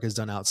of the work is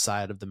done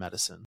outside of the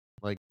medicine.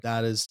 Like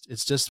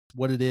it's just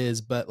what it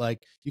is. But like,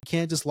 you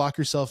can't just lock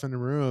yourself in a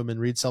room and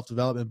read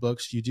self-development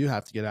books. You do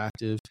have to get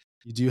active.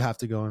 You do have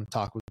to go and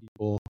talk with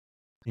people,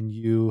 and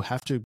you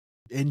have to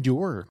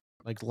endure.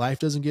 Like, life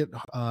doesn't get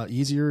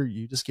easier.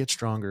 You just get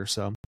stronger.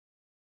 So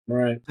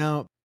Right.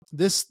 now,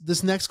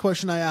 this next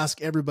question I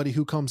ask everybody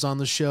who comes on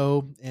the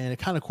show, and it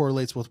kind of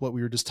correlates with what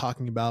we were just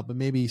talking about, but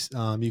maybe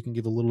you can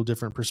give a little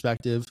different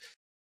perspective.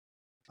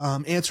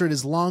 Answer it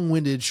as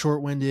long-winded,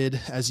 short-winded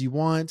as you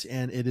want,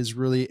 and it is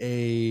really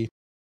a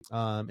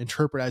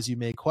interpret as you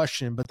may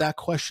question. But that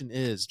question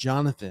is,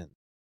 Jonathan,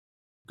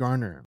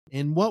 Garner,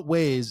 in what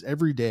ways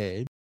every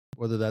day,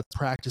 whether that's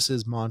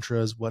practices,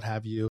 mantras, what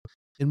have you,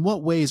 in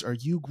what ways are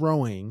you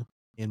growing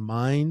in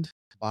mind,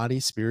 body,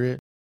 spirit,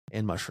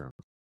 and mushroom?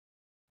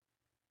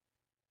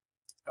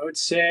 I would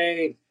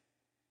say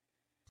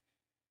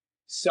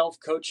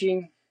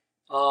self-coaching,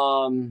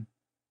 thoughts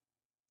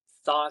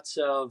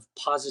of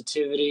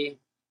positivity,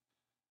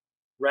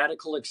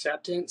 radical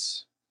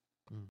acceptance,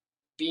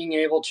 being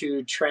able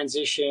to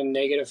transition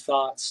negative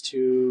thoughts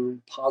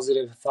to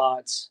positive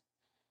thoughts,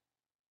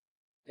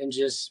 and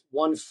just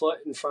one foot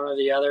in front of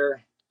the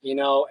other,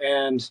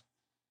 and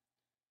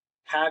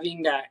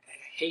having that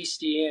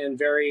hasty and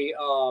very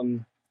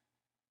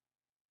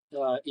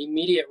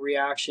immediate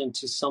reaction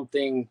to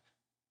something,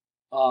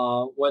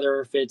 whether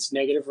if it's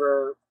negative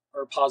or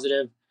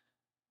positive,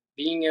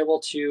 being able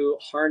to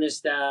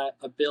harness that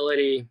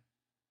ability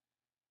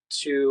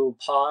to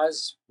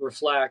pause,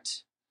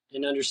 reflect,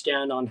 and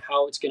understand on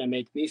how it's going to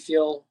make me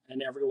feel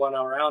and everyone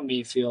around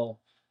me feel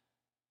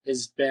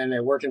has been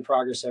a work in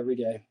progress every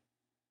day.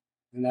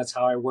 And that's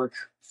how I work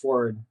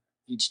forward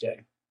each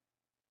day.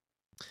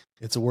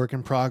 It's a work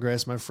in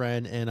progress, my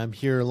friend, and I'm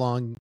here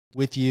along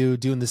with you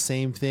doing the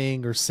same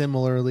thing or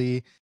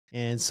similarly,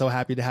 and so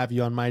happy to have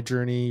you on my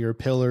journey. You're a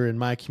pillar in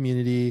my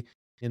community,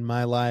 in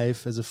my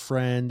life as a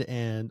friend,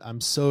 and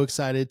I'm so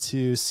excited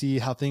to see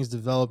how things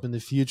develop in the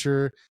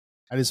future.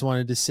 I just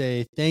wanted to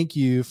say thank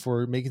you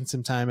for making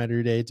some time out of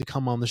your day to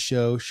come on the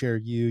show, share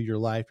you, your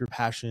life, your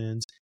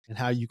passions, and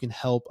how you can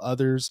help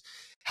others.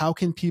 How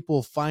can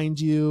people find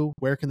you?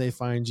 Where can they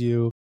find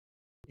you?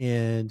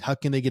 And how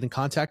can they get in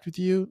contact with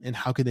you? And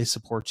how can they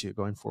support you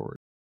going forward?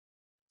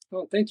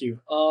 Oh, thank you.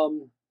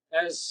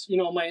 As you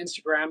know, my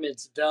Instagram,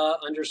 it's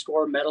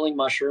 _meddling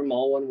mushroom,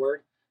 all one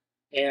word.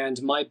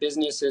 And my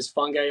business is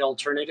Fungi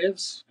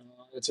Alternatives.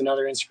 It's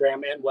another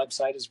Instagram and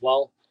website as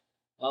well.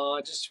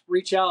 Just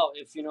reach out.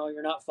 If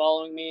you're not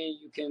following me,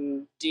 you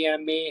can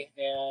DM me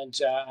and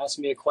ask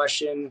me a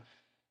question.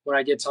 When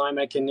I get time,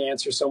 I can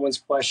answer someone's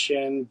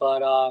question.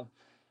 But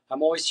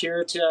I'm always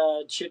here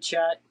to chit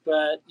chat.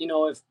 But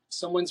if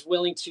someone's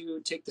willing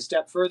to take the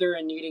step further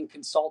and needing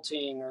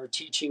consulting or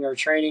teaching or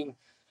training,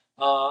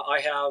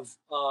 I have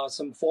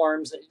some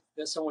forms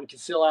that someone can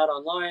fill out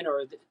online,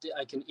 or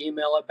I can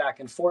email it back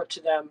and forth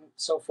to them,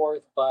 so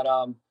forth. But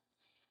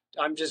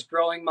I'm just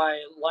growing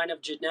my line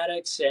of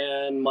genetics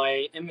and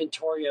my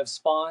inventory of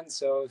spawn.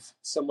 So if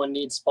someone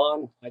needs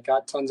spawn, I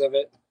got tons of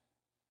it.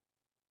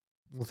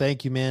 Well,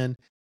 thank you, man.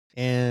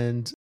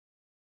 And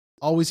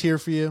always here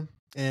for you,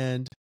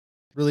 and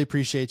really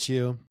appreciate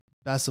you.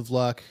 Best of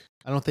luck.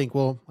 I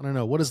don't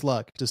know. What is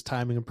luck? Just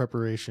timing and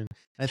preparation.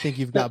 I think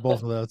you've got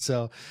both of those.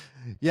 So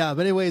yeah,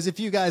 but anyways, if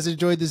you guys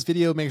enjoyed this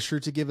video, make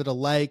sure to give it a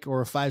like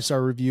or a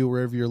 5-star review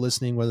wherever you're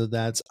listening, whether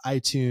that's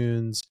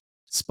iTunes,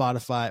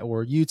 Spotify,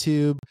 or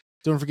YouTube.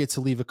 Don't forget to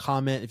leave a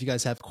comment. If you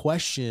guys have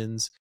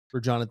questions for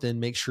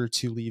Jonathan, make sure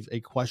to leave a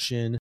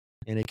question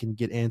and it can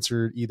get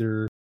answered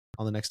either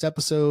on the next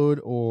episode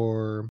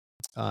or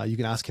you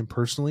can ask him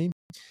personally.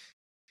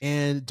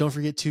 And don't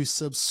forget to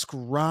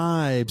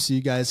subscribe so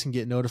you guys can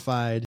get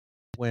notified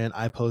when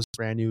I post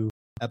brand new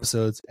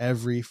episodes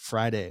every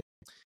Friday.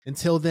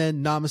 Until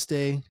then,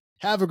 namaste.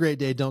 Have a great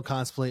day. Don't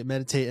contemplate,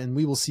 meditate, and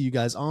we will see you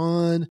guys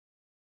on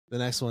the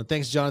next one.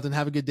 Thanks, Jonathan.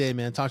 Have a good day,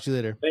 man. Talk to you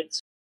later.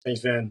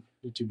 Thanks, man.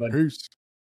 You too, buddy. Peace.